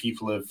who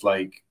people have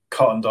like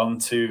cottoned on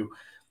to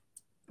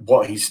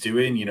what he's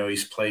doing.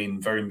 He's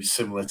playing very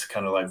similar to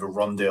kind of like the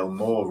Rondale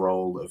Moore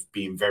role of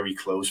being very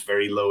close,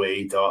 very low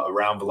A dot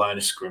around the line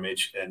of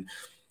scrimmage. And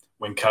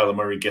when Kyler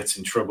Murray gets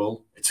in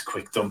trouble, it's a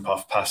quick dump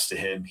off pass to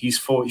him. He's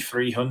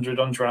 4,300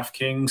 on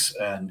DraftKings,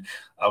 and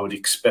I would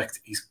expect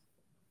he's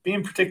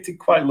being predicted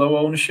quite low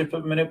ownership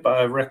at the minute, but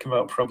I reckon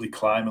that'll probably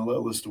climb a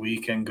little as the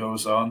weekend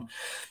goes on.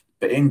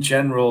 But in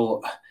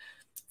general,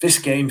 this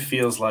game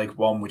feels like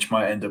one which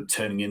might end up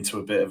turning into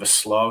a bit of a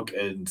slog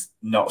and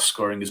not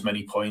scoring as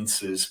many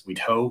points as we'd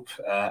hope.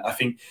 I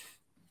think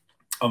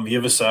on the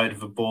other side of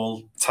the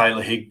ball,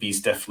 Tyler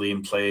Higbee's definitely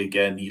in play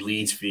again. He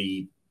leads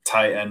the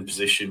tight end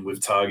position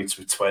with targets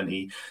with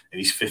 20, and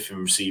he's 5th in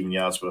receiving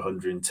yards with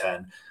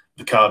 110.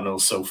 The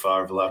Cardinals so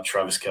far have allowed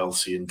Travis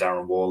Kelce and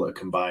Darren Waller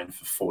combined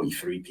for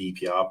 43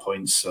 PPR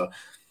points. So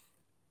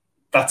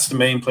that's the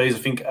main plays. I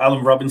think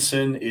Allen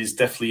Robinson is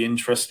definitely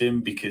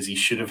interesting because he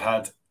should have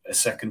had a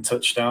second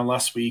touchdown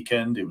last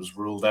weekend. It was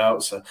ruled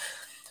out, so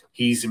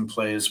he's in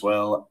play as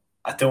well.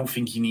 I don't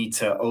think you need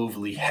to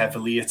overly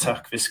heavily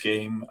attack this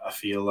game. I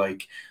feel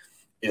like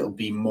it'll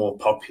be more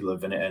popular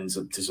than it ends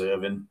up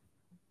deserving.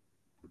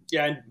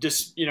 Yeah, and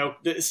just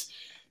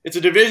it's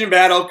a division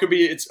battle.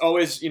 It's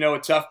always a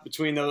tough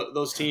between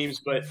those teams,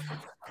 but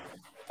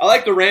I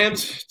like the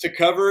Rams to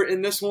cover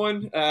in this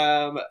one.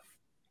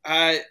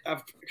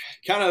 I've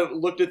kind of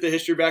looked at the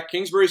history back.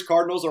 Kingsbury's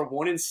Cardinals are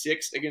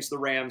 1-6 against the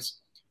Rams,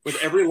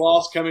 with every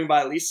loss coming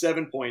by at least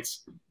 7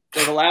 points.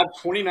 They've allowed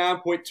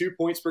 29.2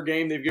 points per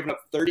game. They've given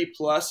up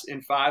 30-plus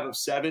in 5 of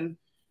 7.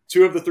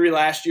 2 of the 3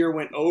 last year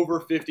went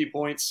over 50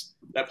 points.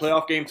 That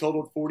playoff game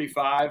totaled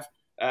 45.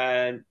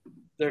 And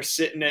they're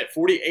sitting at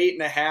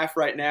 48.5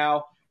 right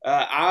now.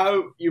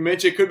 You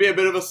mentioned it could be a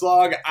bit of a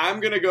slog. I'm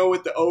going to go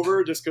with the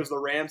over just because the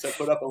Rams have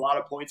put up a lot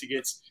of points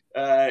against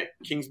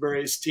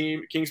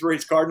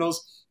Kingsbury's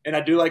Cardinals. And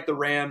I do like the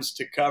Rams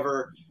to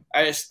cover.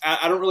 I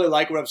don't really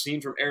like what I've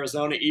seen from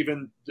Arizona,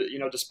 even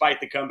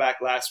despite the comeback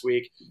last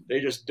week.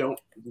 They just don't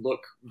look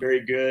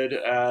very good.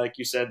 Like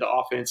you said, the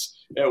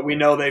offense. We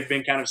know they've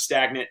been kind of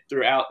stagnant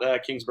throughout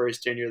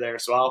Kingsbury's tenure there.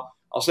 So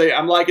I'll say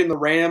I'm liking the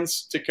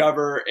Rams to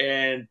cover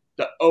and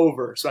the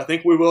over. So I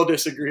think we will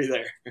disagree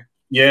there.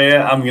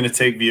 Yeah, I'm going to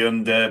take the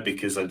under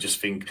because I just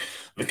think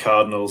the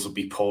Cardinals will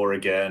be poor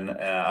again.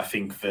 I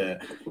think the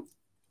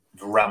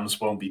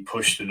Rams won't be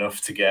pushed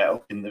enough to get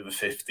up into the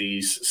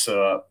 50s.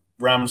 So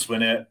Rams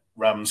win it.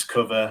 Rams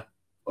cover,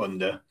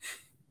 under.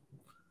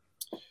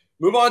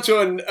 Move on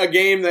to a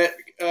game that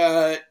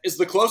is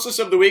the closest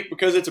of the week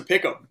because it's a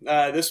pick'em.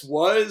 This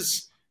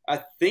was,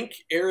 I think,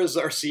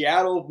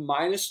 Seattle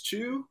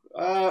 -2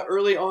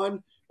 early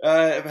on.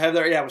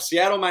 It was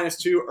Seattle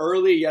 -2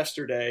 early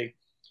yesterday,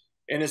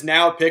 and is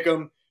now a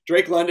pick'em.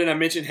 Drake London, I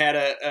mentioned, had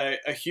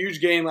a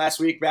huge game last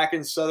week back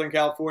in Southern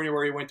California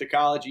where he went to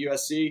college at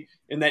USC.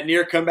 In that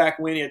near comeback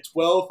win, he had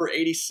 12 for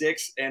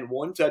 86 and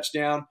 1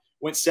 touchdown.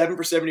 Went 7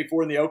 for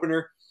 74 in the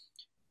opener.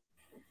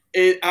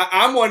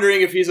 I'm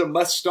wondering if he's a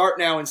must start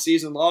now in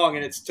season long,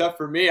 and it's tough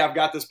for me. I've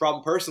got this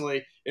problem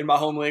personally in my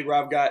home league where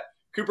I've got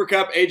Cooper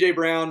Kupp, A.J.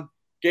 Brown,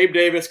 Gabe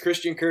Davis,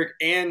 Christian Kirk,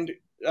 and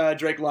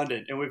Drake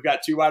London, and we've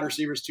got 2 wide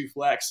receivers, 2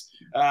 flex.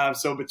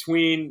 So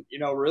between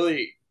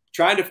really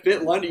trying to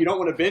fit London, you don't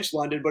want to bench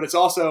London, but it's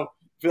also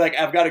I feel like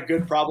I've got a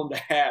good problem to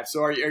have.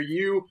 So are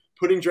you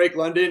putting Drake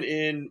London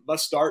in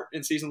must start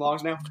in season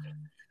longs now?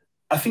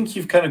 I think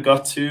you've kind of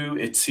got to.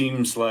 It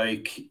seems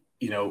like,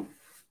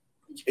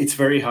 it's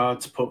very hard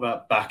to put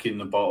that back in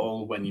the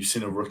bottle when you've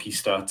seen a rookie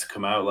start to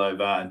come out like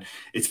that. And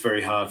it's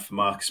very hard for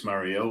Marcus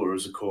Mariota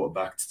as a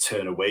quarterback to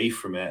turn away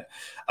from it.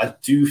 I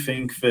do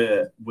think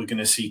that we're going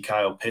to see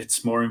Kyle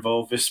Pitts more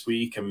involved this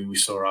week. I mean, we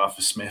saw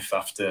Arthur Smith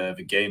after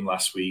the game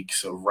last week,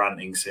 sort of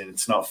ranting, saying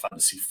it's not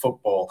fantasy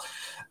football.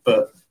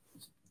 But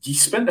you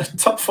spent a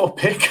top 4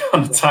 pick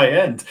on a tight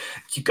end.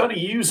 You got to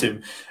use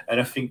him. And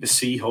I think the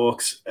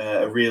Seahawks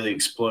are a really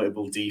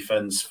exploitable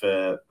defense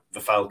for the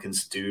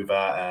Falcons to do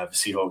that. The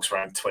Seahawks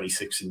ranked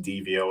 26 in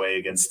DVOA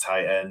against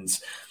tight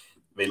ends.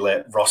 They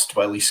let Ross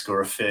Dwelly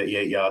score a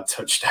 38-yard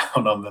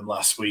touchdown on them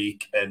last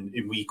week. And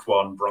in week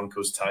 1,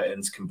 Broncos tight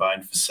ends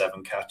combined for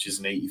 7 catches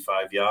and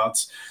 85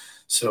 yards.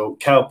 So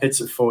Kyle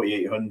Pitts at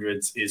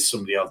 4,800 is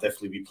somebody I'll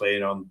definitely be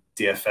playing on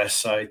DFS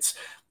sites.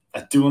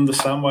 I do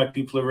understand why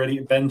people are ready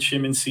to bench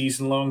him in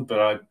season long, but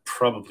I'd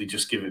probably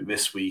just give it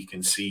this week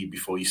and see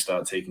before you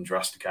start taking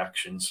drastic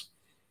actions.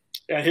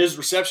 Yeah, his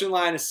reception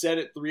line is set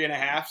at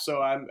 3.5, so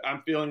I'm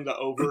feeling the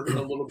over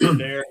a little bit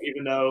there,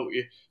 even though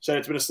you said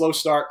it's been a slow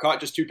start,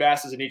 caught just 2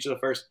 passes in each of the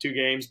first 2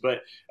 games.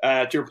 But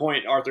to your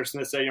point, Arthur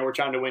Smith said, we're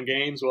trying to win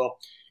games. Well,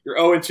 you're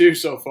 0-2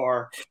 so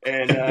far,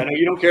 and I know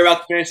you don't care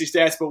about the fantasy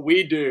stats, but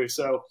we do.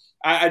 So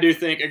I do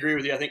agree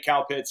with you. I think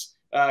Kyle Pitts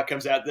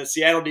comes out. The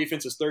Seattle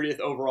defense is 30th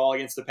overall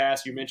against the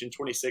pass. You mentioned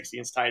 26th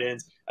against tight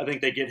ends. I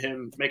think they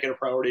make it a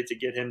priority to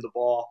get him the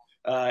ball,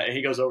 and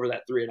he goes over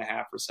that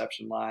 3.5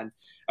 reception line.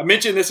 I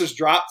mentioned this has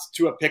dropped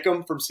to a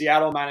pick'em from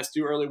Seattle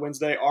 -2 early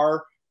Wednesday.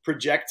 Our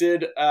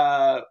projected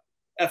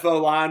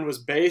FO line was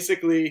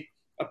basically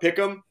a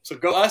pick'em, so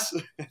go us.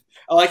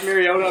 I like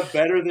Mariota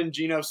better than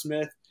Geno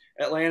Smith.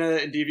 Atlanta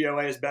and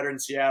DVOA is better than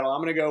Seattle.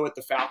 I'm going to go with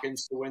the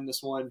Falcons to win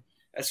this one.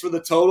 As for the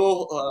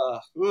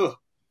total,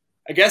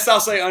 I guess I'll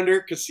say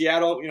under because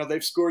Seattle,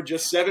 they've scored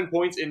just 7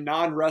 points in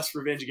non-Russ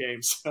revenge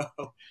games. So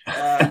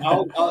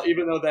I'll,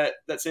 even though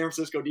that San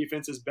Francisco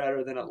defense is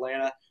better than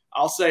Atlanta,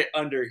 I'll say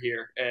under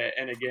here.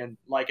 And again,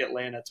 like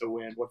Atlanta to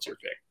win. What's your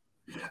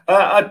pick?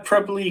 I'd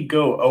probably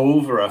go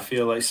over. I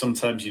feel like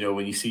sometimes,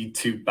 when you see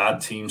two bad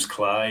teams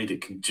collide,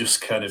 it can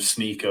just kind of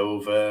sneak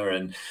over.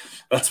 And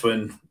that's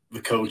when the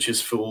coaches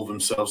fool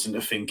themselves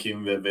into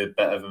thinking that they're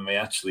better than they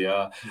actually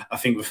are. I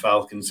think the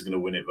Falcons are going to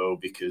win it, though,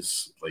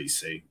 because, like you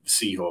say, the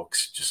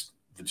Seahawks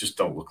just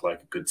don't look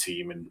like a good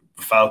team. And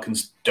the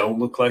Falcons don't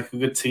look like a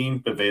good team,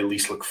 but they at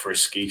least look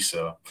frisky.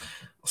 So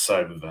I'll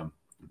side with them.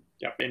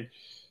 Yep. And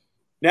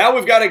now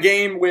we've got a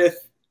game with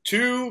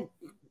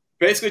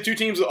basically two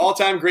teams with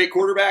all-time great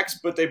quarterbacks,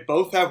 but they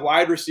both have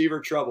wide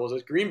receiver troubles.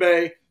 It's Green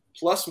Bay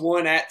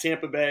 +1 at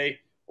Tampa Bay.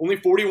 Only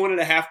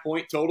 41.5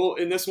 point total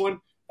in this one.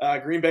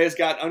 Green Bay has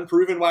got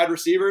unproven wide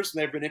receivers,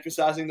 and they've been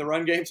emphasizing the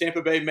run game.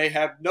 Tampa Bay may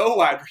have no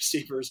wide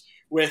receivers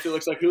with, it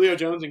looks like Julio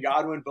Jones and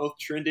Godwin both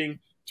trending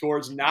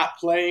towards not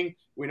playing.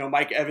 We know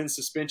Mike Evans'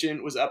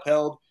 suspension was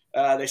upheld.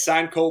 They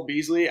signed Cole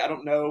Beasley. I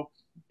don't know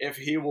if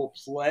he will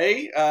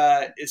play.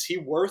 Is he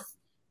worth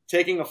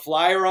taking a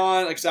flyer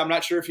on? Like I said, I'm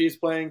not sure if he's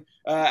playing.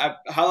 I've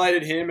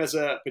highlighted him as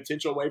a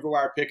potential waiver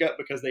wire pickup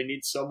because they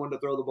need someone to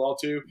throw the ball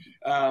to.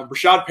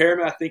 Rashad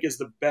Perriman, I think, is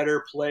the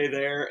better play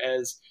there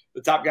as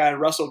the top guy.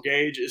 And Russell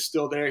Gage is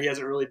still there. He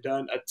hasn't really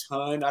done a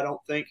ton, I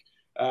don't think.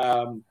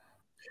 On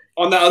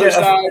the other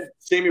side,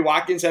 Sammy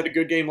Watkins had a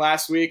good game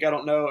last week. I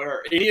don't know.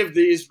 Are any of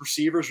these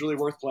receivers really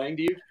worth playing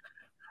to you?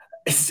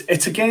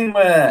 It's a game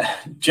where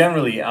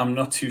generally I'm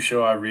not too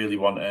sure I really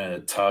want to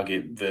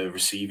target the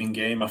receiving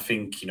game. I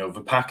think,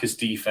 the Packers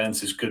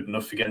defense is good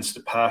enough against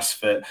the pass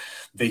that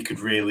they could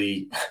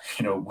really,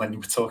 when you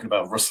were talking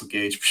about Russell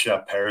Gage,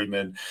 Rashad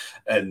Perriman,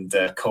 and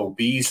Cole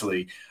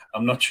Beasley,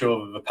 I'm not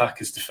sure that the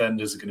Packers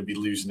defenders are going to be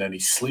losing any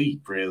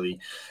sleep,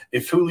 really.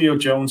 If Julio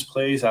Jones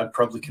plays, I'd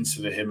probably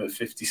consider him at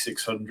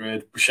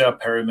 5,600.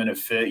 Rashad Perriman at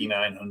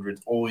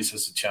 3,900 always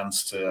has a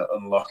chance to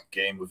unlock a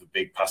game with a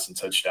big passing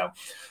touchdown.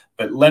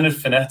 But Leonard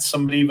Fournette's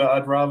somebody that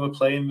I'd rather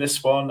play in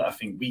this one. I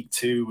think week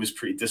 2 was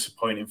pretty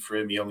disappointing for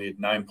him. He only had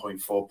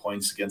 9.4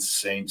 points against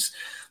the Saints.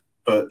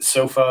 But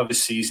so far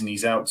this season,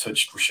 he's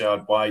out-touched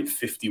Rachaad White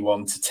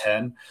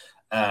 51-10.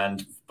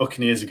 And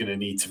Buccaneers are going to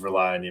need to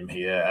rely on him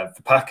here.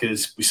 The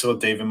Packers, we saw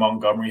David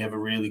Montgomery have a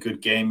really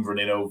good game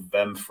running over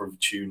them for a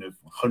tune of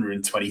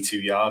 122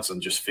 yards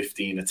on just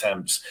 15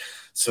 attempts.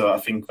 So I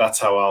think that's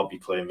how I'll be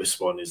playing this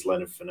one, is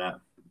Leonard Fournette.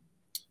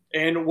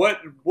 And what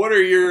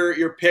are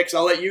your picks?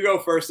 I'll let you go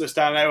first this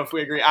time. I know if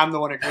we agree, I'm the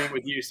one agreeing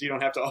with you, so you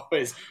don't have to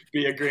always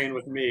be agreeing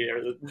with me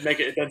or make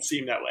it doesn't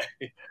seem that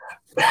way.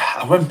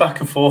 I went back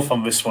and forth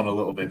on this one a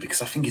little bit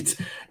because I think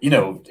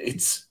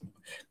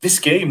this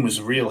game was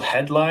a real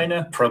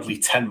headliner probably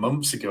 10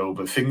 months ago,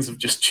 but things have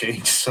just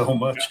changed so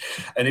much.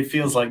 Yeah. And it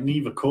feels like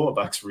neither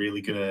quarterback's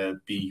really going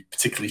to be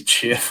particularly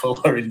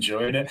cheerful or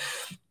enjoying it.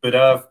 But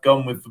I've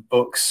gone with the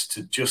Bucs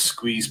to just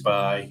squeeze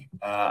by.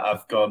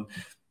 I've gone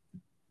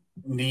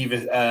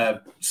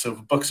neither. So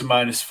the Bucs are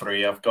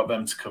 -3. I've got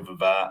them to cover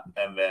that,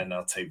 and then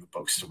I'll take the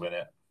Bucs to win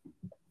it.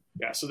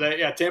 Yeah. So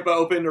Tampa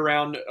opened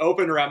around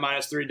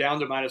 -3,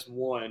 down to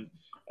 -1.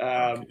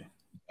 Okay.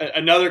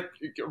 Another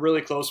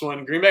really close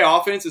one. Green Bay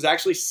offense is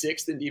actually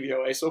 6th in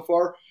DVOA so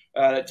far.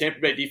 Tampa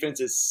Bay defense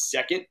is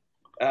 2nd.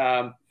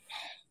 I'm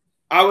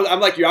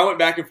like you. I went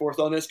back and forth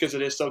on this because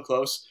it is so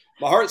close.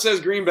 My heart says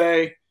Green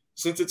Bay.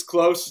 Since it's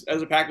close,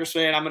 as a Packers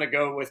fan, I'm going to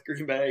go with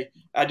Green Bay.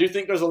 I do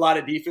think there's a lot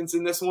of defense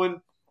in this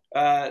one.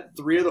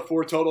 3 of the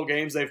 4 total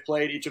games they've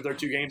played, each of their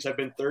 2 games have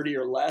been 30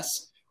 or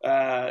less.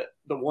 The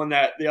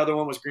other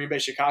one was Green Bay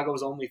Chicago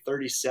was only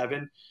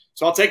 37.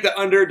 So I'll take the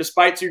under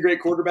despite 2 great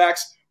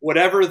quarterbacks.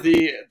 Whatever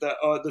the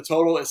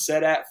total is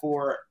set at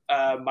for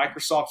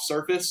Microsoft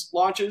Surface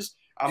launches,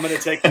 I'm going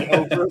to take the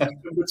over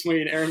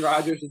between Aaron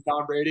Rodgers and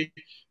Tom Brady.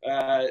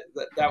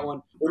 That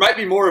one, there might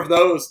be more of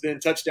those than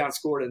touchdowns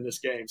scored in this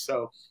game.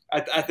 So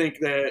I think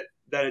that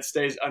it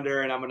stays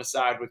under, and I'm going to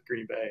side with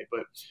Green Bay.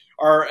 But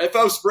our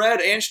FO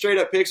spread and straight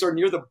up picks are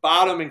near the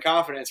bottom in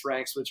confidence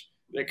ranks, which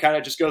it kind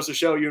of just goes to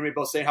show you and me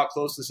both saying how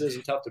close this is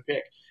and tough to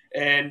pick.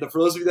 And for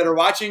those of you that are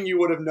watching, you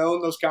would have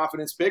known those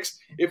confidence picks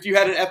if you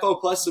had an FO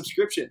Plus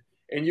subscription.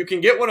 And you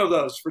can get one of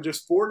those for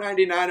just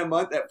 $4.99 a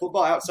month at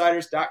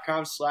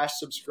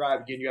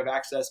footballoutsiders.com/subscribe. Again, you have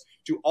access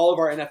to all of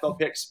our NFL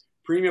picks,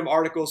 premium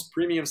articles,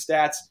 premium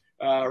stats,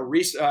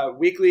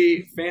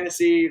 weekly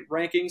fantasy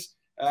rankings,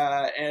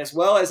 as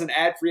well as an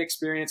ad-free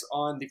experience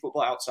on the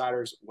Football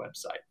Outsiders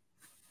website.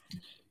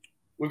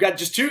 We've got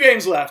just 2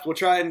 games left. We'll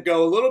try and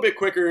go a little bit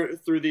quicker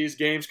through these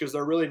games because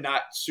they're really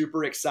not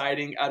super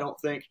exciting, I don't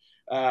think.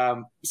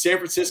 San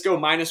Francisco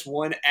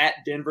 -1 at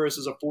Denver. This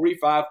is a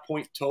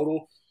 45-point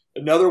total.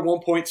 Another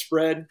 1-point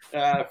spread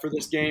for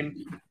this game.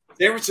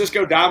 San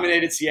Francisco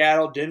dominated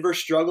Seattle. Denver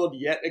struggled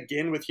yet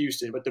again with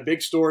Houston. But the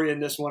big story in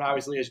this one,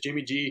 obviously, is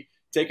Jimmy G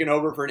taking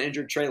over for an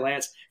injured Trey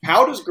Lance.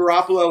 How does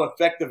Garoppolo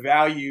affect the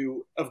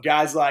value of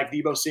guys like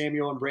Deebo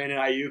Samuel and Brandon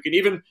Ayuk? And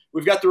even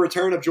we've got the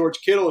return of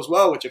George Kittle as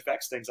well, which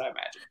affects things, I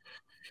imagine.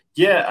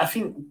 Yeah, I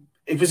think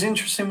it was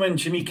interesting when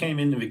Jimmy came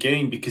into the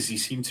game because he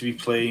seemed to be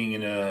playing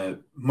in a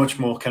much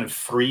more kind of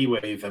free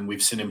way than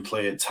we've seen him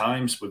play at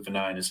times with the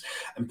Niners.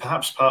 And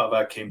perhaps part of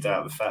that came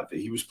down to the fact that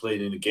he was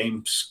playing in a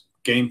game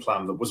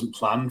plan that wasn't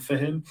planned for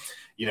him.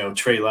 You know,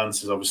 Trey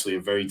Lance is obviously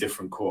a very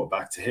different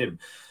quarterback to him.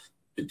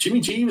 But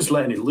Jimmy G was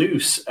letting it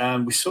loose.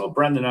 And we saw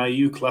Brandon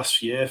Ayuk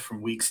last year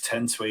from weeks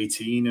 10 to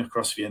 18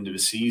 across the end of the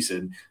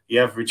season. He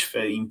averaged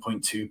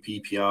 13.2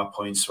 PPR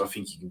points. So I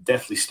think you can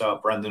definitely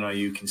start Brandon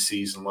Ayuk in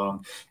season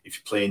long. If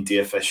you're playing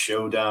DFS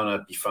Showdown,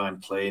 I'd be fine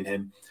playing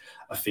him.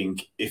 I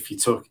think if you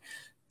took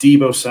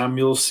Deebo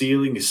Samuel's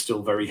ceiling is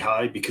still very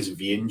high because of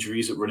the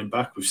injuries at running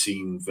back. We've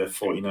seen the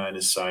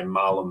 49ers sign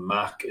Marlon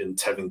Mack and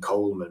Tevin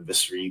Coleman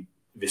this week.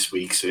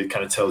 So it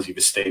kind of tells you the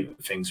state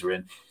that things are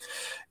in.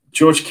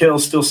 George Kittle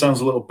still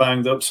sounds a little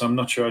banged up, so I'm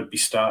not sure I'd be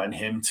starting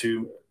him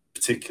too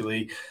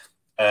particularly.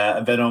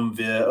 And then on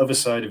the other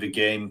side of the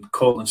game,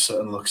 Cortland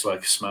Sutton looks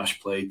like a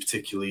smash play,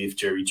 particularly if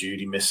Jerry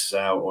Jeudy misses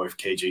out or if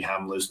KJ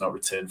Hamler's not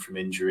returned from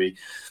injury.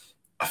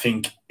 I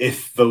think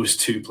if those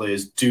 2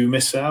 players do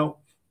miss out,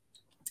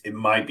 it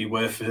might be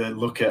worth a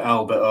look at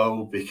Albert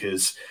O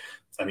because,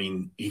 I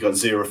mean, he got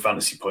 0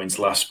 fantasy points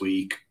last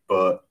week,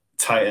 but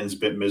tight end's a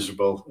bit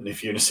miserable. And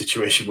if you're in a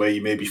situation where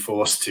you may be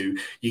forced to,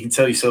 you can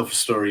tell yourself a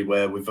story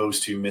where with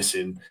those 2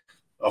 missing,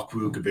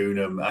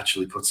 Okwuegbunam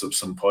actually puts up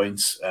some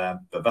points.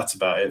 But that's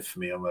about it for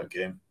me on that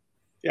game.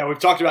 Yeah, we've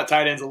talked about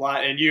tight ends a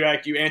lot, and you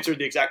answered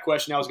the exact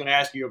question I was going to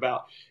ask you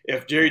about.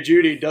 If Jerry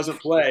Jeudy doesn't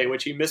play,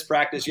 which he missed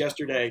practice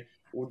yesterday,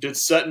 would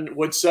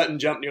Sutton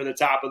jump near the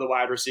top of the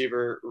wide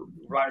receiver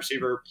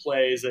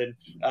plays? And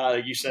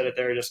you said it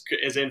there, just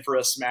is in for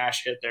a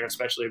smash hit there,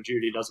 especially if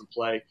Jeudy doesn't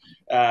play.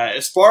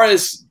 As far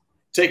as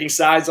taking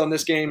sides on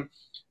this game,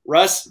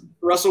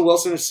 Russell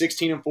Wilson is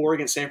 16-4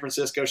 against San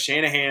Francisco.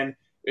 Shanahan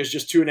is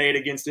just 2-8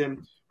 against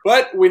him.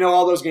 But we know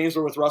all those games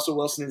were with Russell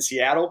Wilson in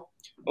Seattle.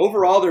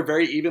 Overall, they're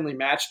very evenly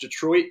matched.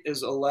 Denver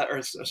is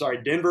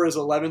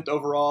 11th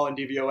overall in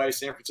DVOA,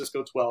 San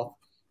Francisco 12th.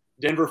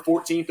 Denver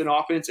 14th in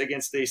offense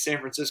against the San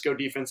Francisco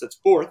defense that's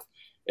 4th.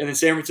 And then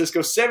San Francisco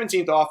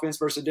 17th offense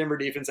versus Denver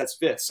defense that's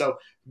 5th. So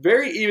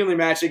very evenly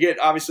matched. Again,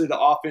 obviously the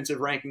offensive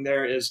ranking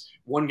there is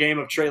 1 game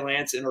of Trey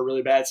Lance in a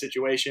really bad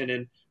situation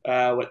and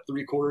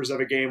 3/4 of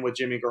a game with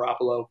Jimmy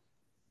Garoppolo.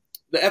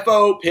 The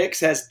FO Picks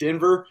has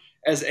Denver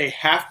as a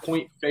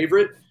 0.5-point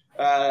favorite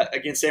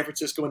against San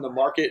Francisco, and the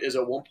market is a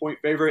 1-point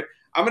favorite.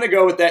 I'm going to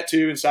go with that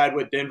too and side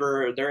with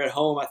Denver. They're at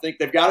home. I think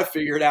they've got to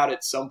figure it out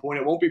at some point.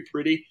 It won't be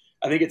pretty.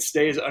 I think it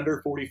stays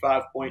under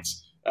 45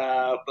 points.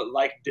 But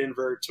like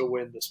Denver to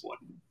win this one.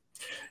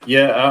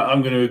 Yeah,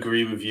 I'm going to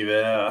agree with you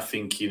there. I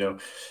think,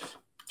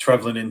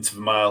 traveling into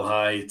the Mile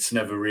High, it's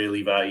never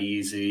really that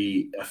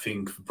easy. I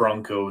think the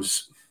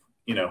Broncos,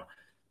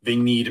 they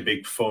need a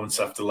big performance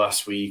after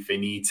last week. They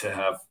need to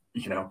have,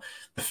 the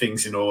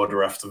things in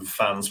order after the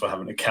fans were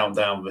having to count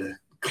down the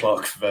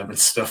clock for them and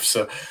stuff.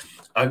 So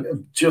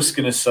I'm just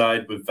going to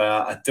side with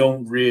that. I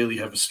don't really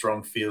have a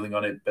strong feeling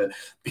on it, but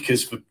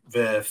because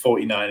the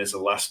 49ers are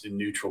last in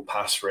neutral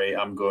pass rate,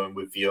 I'm going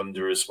with the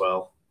under as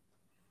well.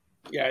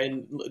 Yeah,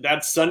 and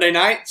that's Sunday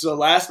night, so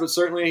last but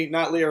certainly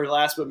not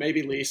last but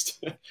maybe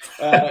least.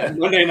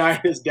 Monday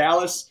night is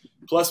Dallas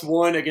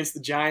 +1 against the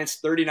Giants,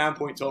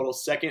 39-point total,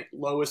 second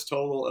lowest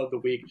total of the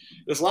week.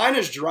 This line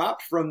has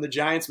dropped from the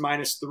Giants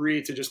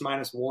 -3 to just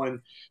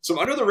 -1. Some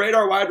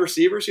under-the-radar wide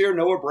receivers here.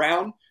 Noah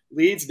Brown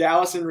leads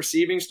Dallas in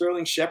receiving.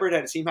 Sterling Shepard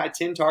had a team-high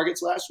 10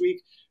 targets last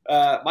week.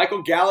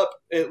 Michael Gallup,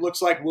 it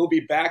looks like, will be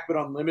back, but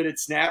on limited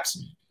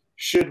snaps.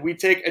 Should we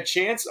take a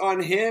chance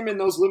on him in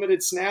those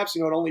limited snaps?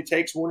 It only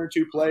takes 1 or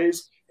 2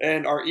 plays.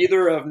 And are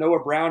either of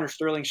Noah Brown or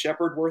Sterling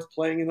Shepard worth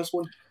playing in this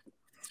one?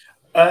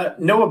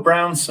 Noah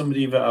Brown's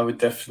somebody that I would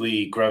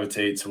definitely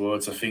gravitate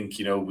towards. I think,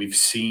 we've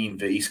seen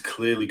that he's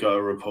clearly got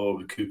a rapport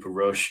with Cooper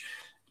Rush.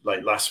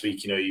 Like last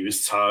week, he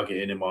was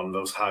targeting him on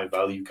those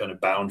high-value kind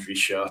of boundary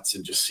shots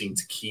and just seemed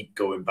to keep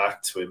going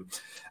back to him.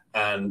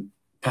 And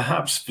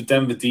perhaps the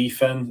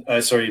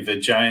the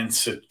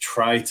Giants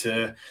try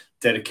to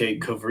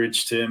dedicate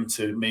coverage to him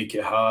to make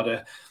it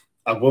harder.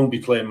 I won't be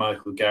playing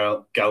Michael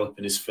Gallup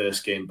in his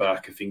first game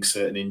back. I think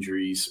certain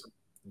injuries,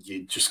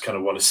 you just kind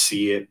of want to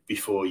see it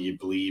before you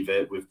believe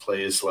it with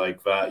players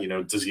like that.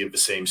 Does he have the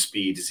same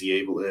speed? Is he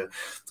able to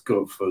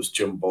go up for those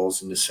jump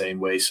balls in the same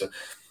way? So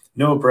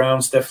Noah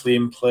Brown's definitely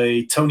in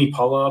play. Tony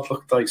Pollard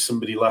looked like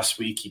somebody last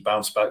week. He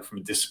bounced back from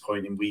a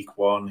disappointing week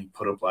 1. He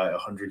put up like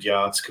 100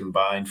 yards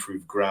combined through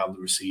the ground,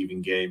 the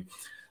receiving game.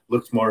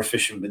 looked more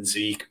efficient than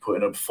Zeke,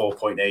 putting up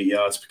 4.8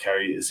 yards per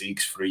carry to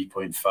Zeke's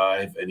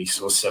 3.5, and he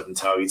saw 7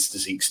 targets to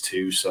Zeke's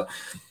 2. So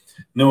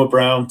Noah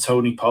Brown,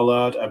 Tony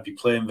Pollard, I'd be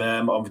playing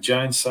them. On the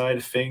Giants side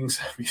of things,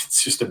 I mean,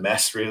 it's just a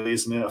mess, really,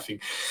 isn't it? I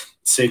think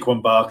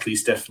Saquon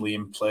Barkley's definitely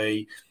in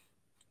play.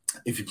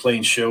 If you're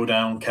playing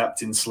showdown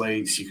captain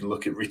slates, you can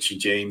look at Richie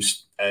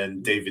James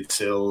and David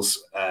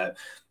Sills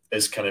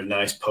as kind of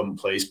nice punt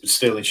plays, but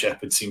Sterling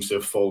Shepard seems to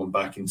have fallen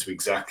back into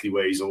exactly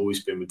where he's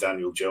always been with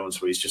Daniel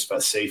Jones, where he's just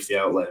that safety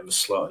outlet in the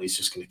slot, and he's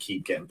just going to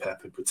keep getting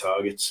peppered with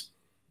targets.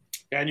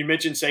 And you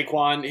mentioned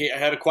Saquon. He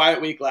had a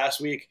quiet week last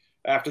week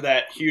after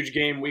that huge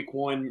game week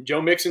 1.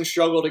 Joe Mixon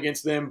struggled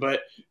against them,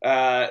 but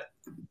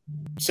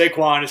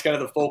Saquon is kind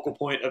of the focal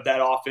point of that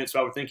offense, so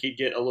I would think he'd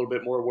get a little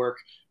bit more work,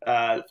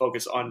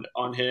 focus on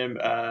him.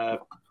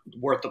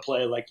 Worth the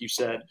play, like you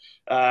said.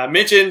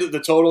 Mentioned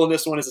the total in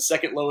this one is the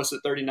second lowest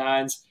at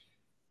 39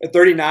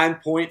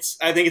 points.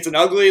 I think it's an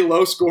ugly,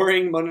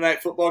 low-scoring Monday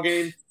Night Football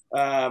game.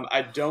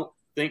 I don't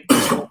think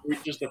this will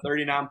reach just the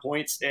 39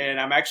 points, and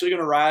I'm actually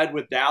going to ride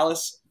with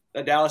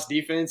the Dallas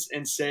defense,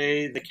 and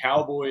say the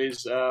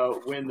Cowboys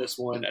win this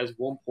one as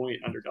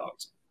 1-point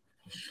underdogs.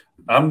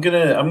 I'm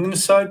gonna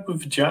side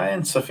with the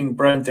Giants. I think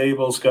Brian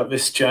Daboll's got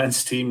this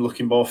Giants team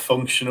looking more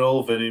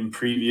functional than in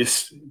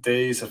previous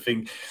days. I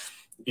think,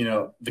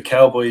 the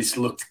Cowboys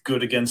looked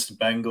good against the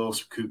Bengals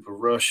with Cooper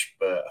Rush,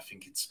 but I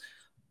think it's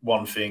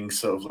one thing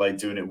sort of like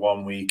doing it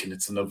one week and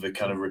it's another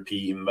kind of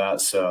repeating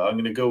that. So I'm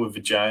going to go with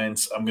the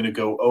Giants. I'm going to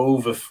go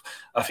over.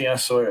 I think I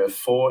saw it at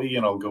 40,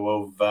 and I'll go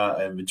over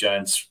that and the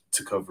Giants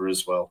to cover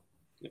as well.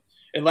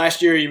 And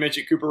last year, you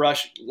mentioned Cooper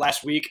Rush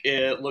last week.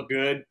 It looked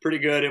good, pretty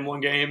good in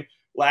one game.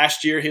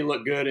 Last year, he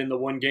looked good in the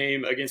one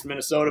game against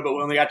Minnesota, but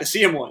we only got to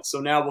see him once. So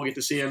now we'll get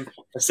to see him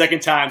a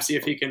second time, see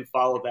if he can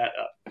follow that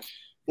up.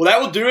 Well,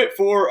 that will do it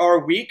for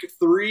our Week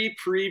 3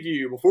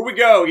 preview. Before we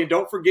go, again,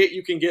 don't forget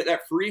you can get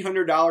that free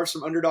 $100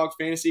 from Underdog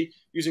Fantasy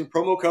using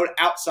promo code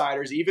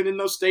OUTSIDERS, even in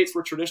those states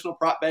where traditional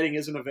prop betting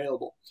isn't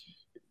available.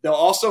 They'll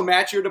also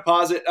match your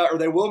deposit, or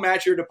they will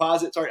match your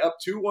deposit, up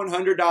to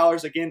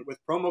 $100, again, with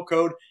promo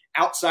code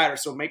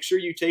OUTSIDERS. So make sure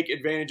you take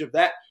advantage of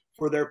that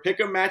for their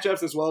pick'em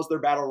matchups as well as their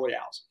battle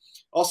royales.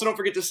 Also, don't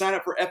forget to sign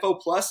up for FO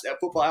Plus at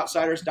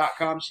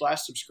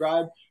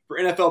footballoutsiders.com/subscribe for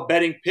NFL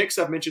betting picks.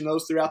 I've mentioned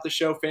those throughout the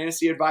show,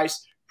 fantasy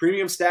advice,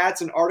 premium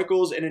stats and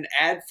articles, and an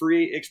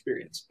ad-free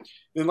experience.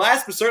 Then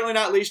last but certainly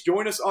not least,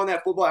 join us on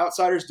that Football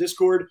Outsiders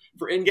Discord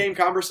for in-game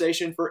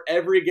conversation for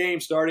every game,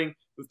 starting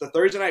with the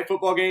Thursday night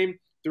football game,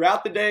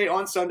 throughout the day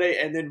on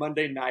Sunday, and then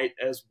Monday night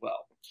as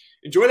well.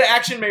 Enjoy the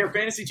action. May your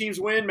fantasy teams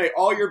win. May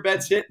all your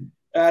bets hit.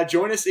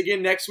 Join us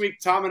again next week.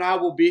 Tom and I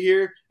will be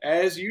here,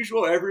 as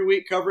usual, every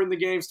week covering the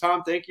games.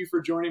 Tom, thank you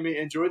for joining me.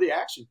 Enjoy the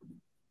action.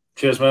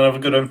 Cheers, man. Have a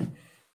good one.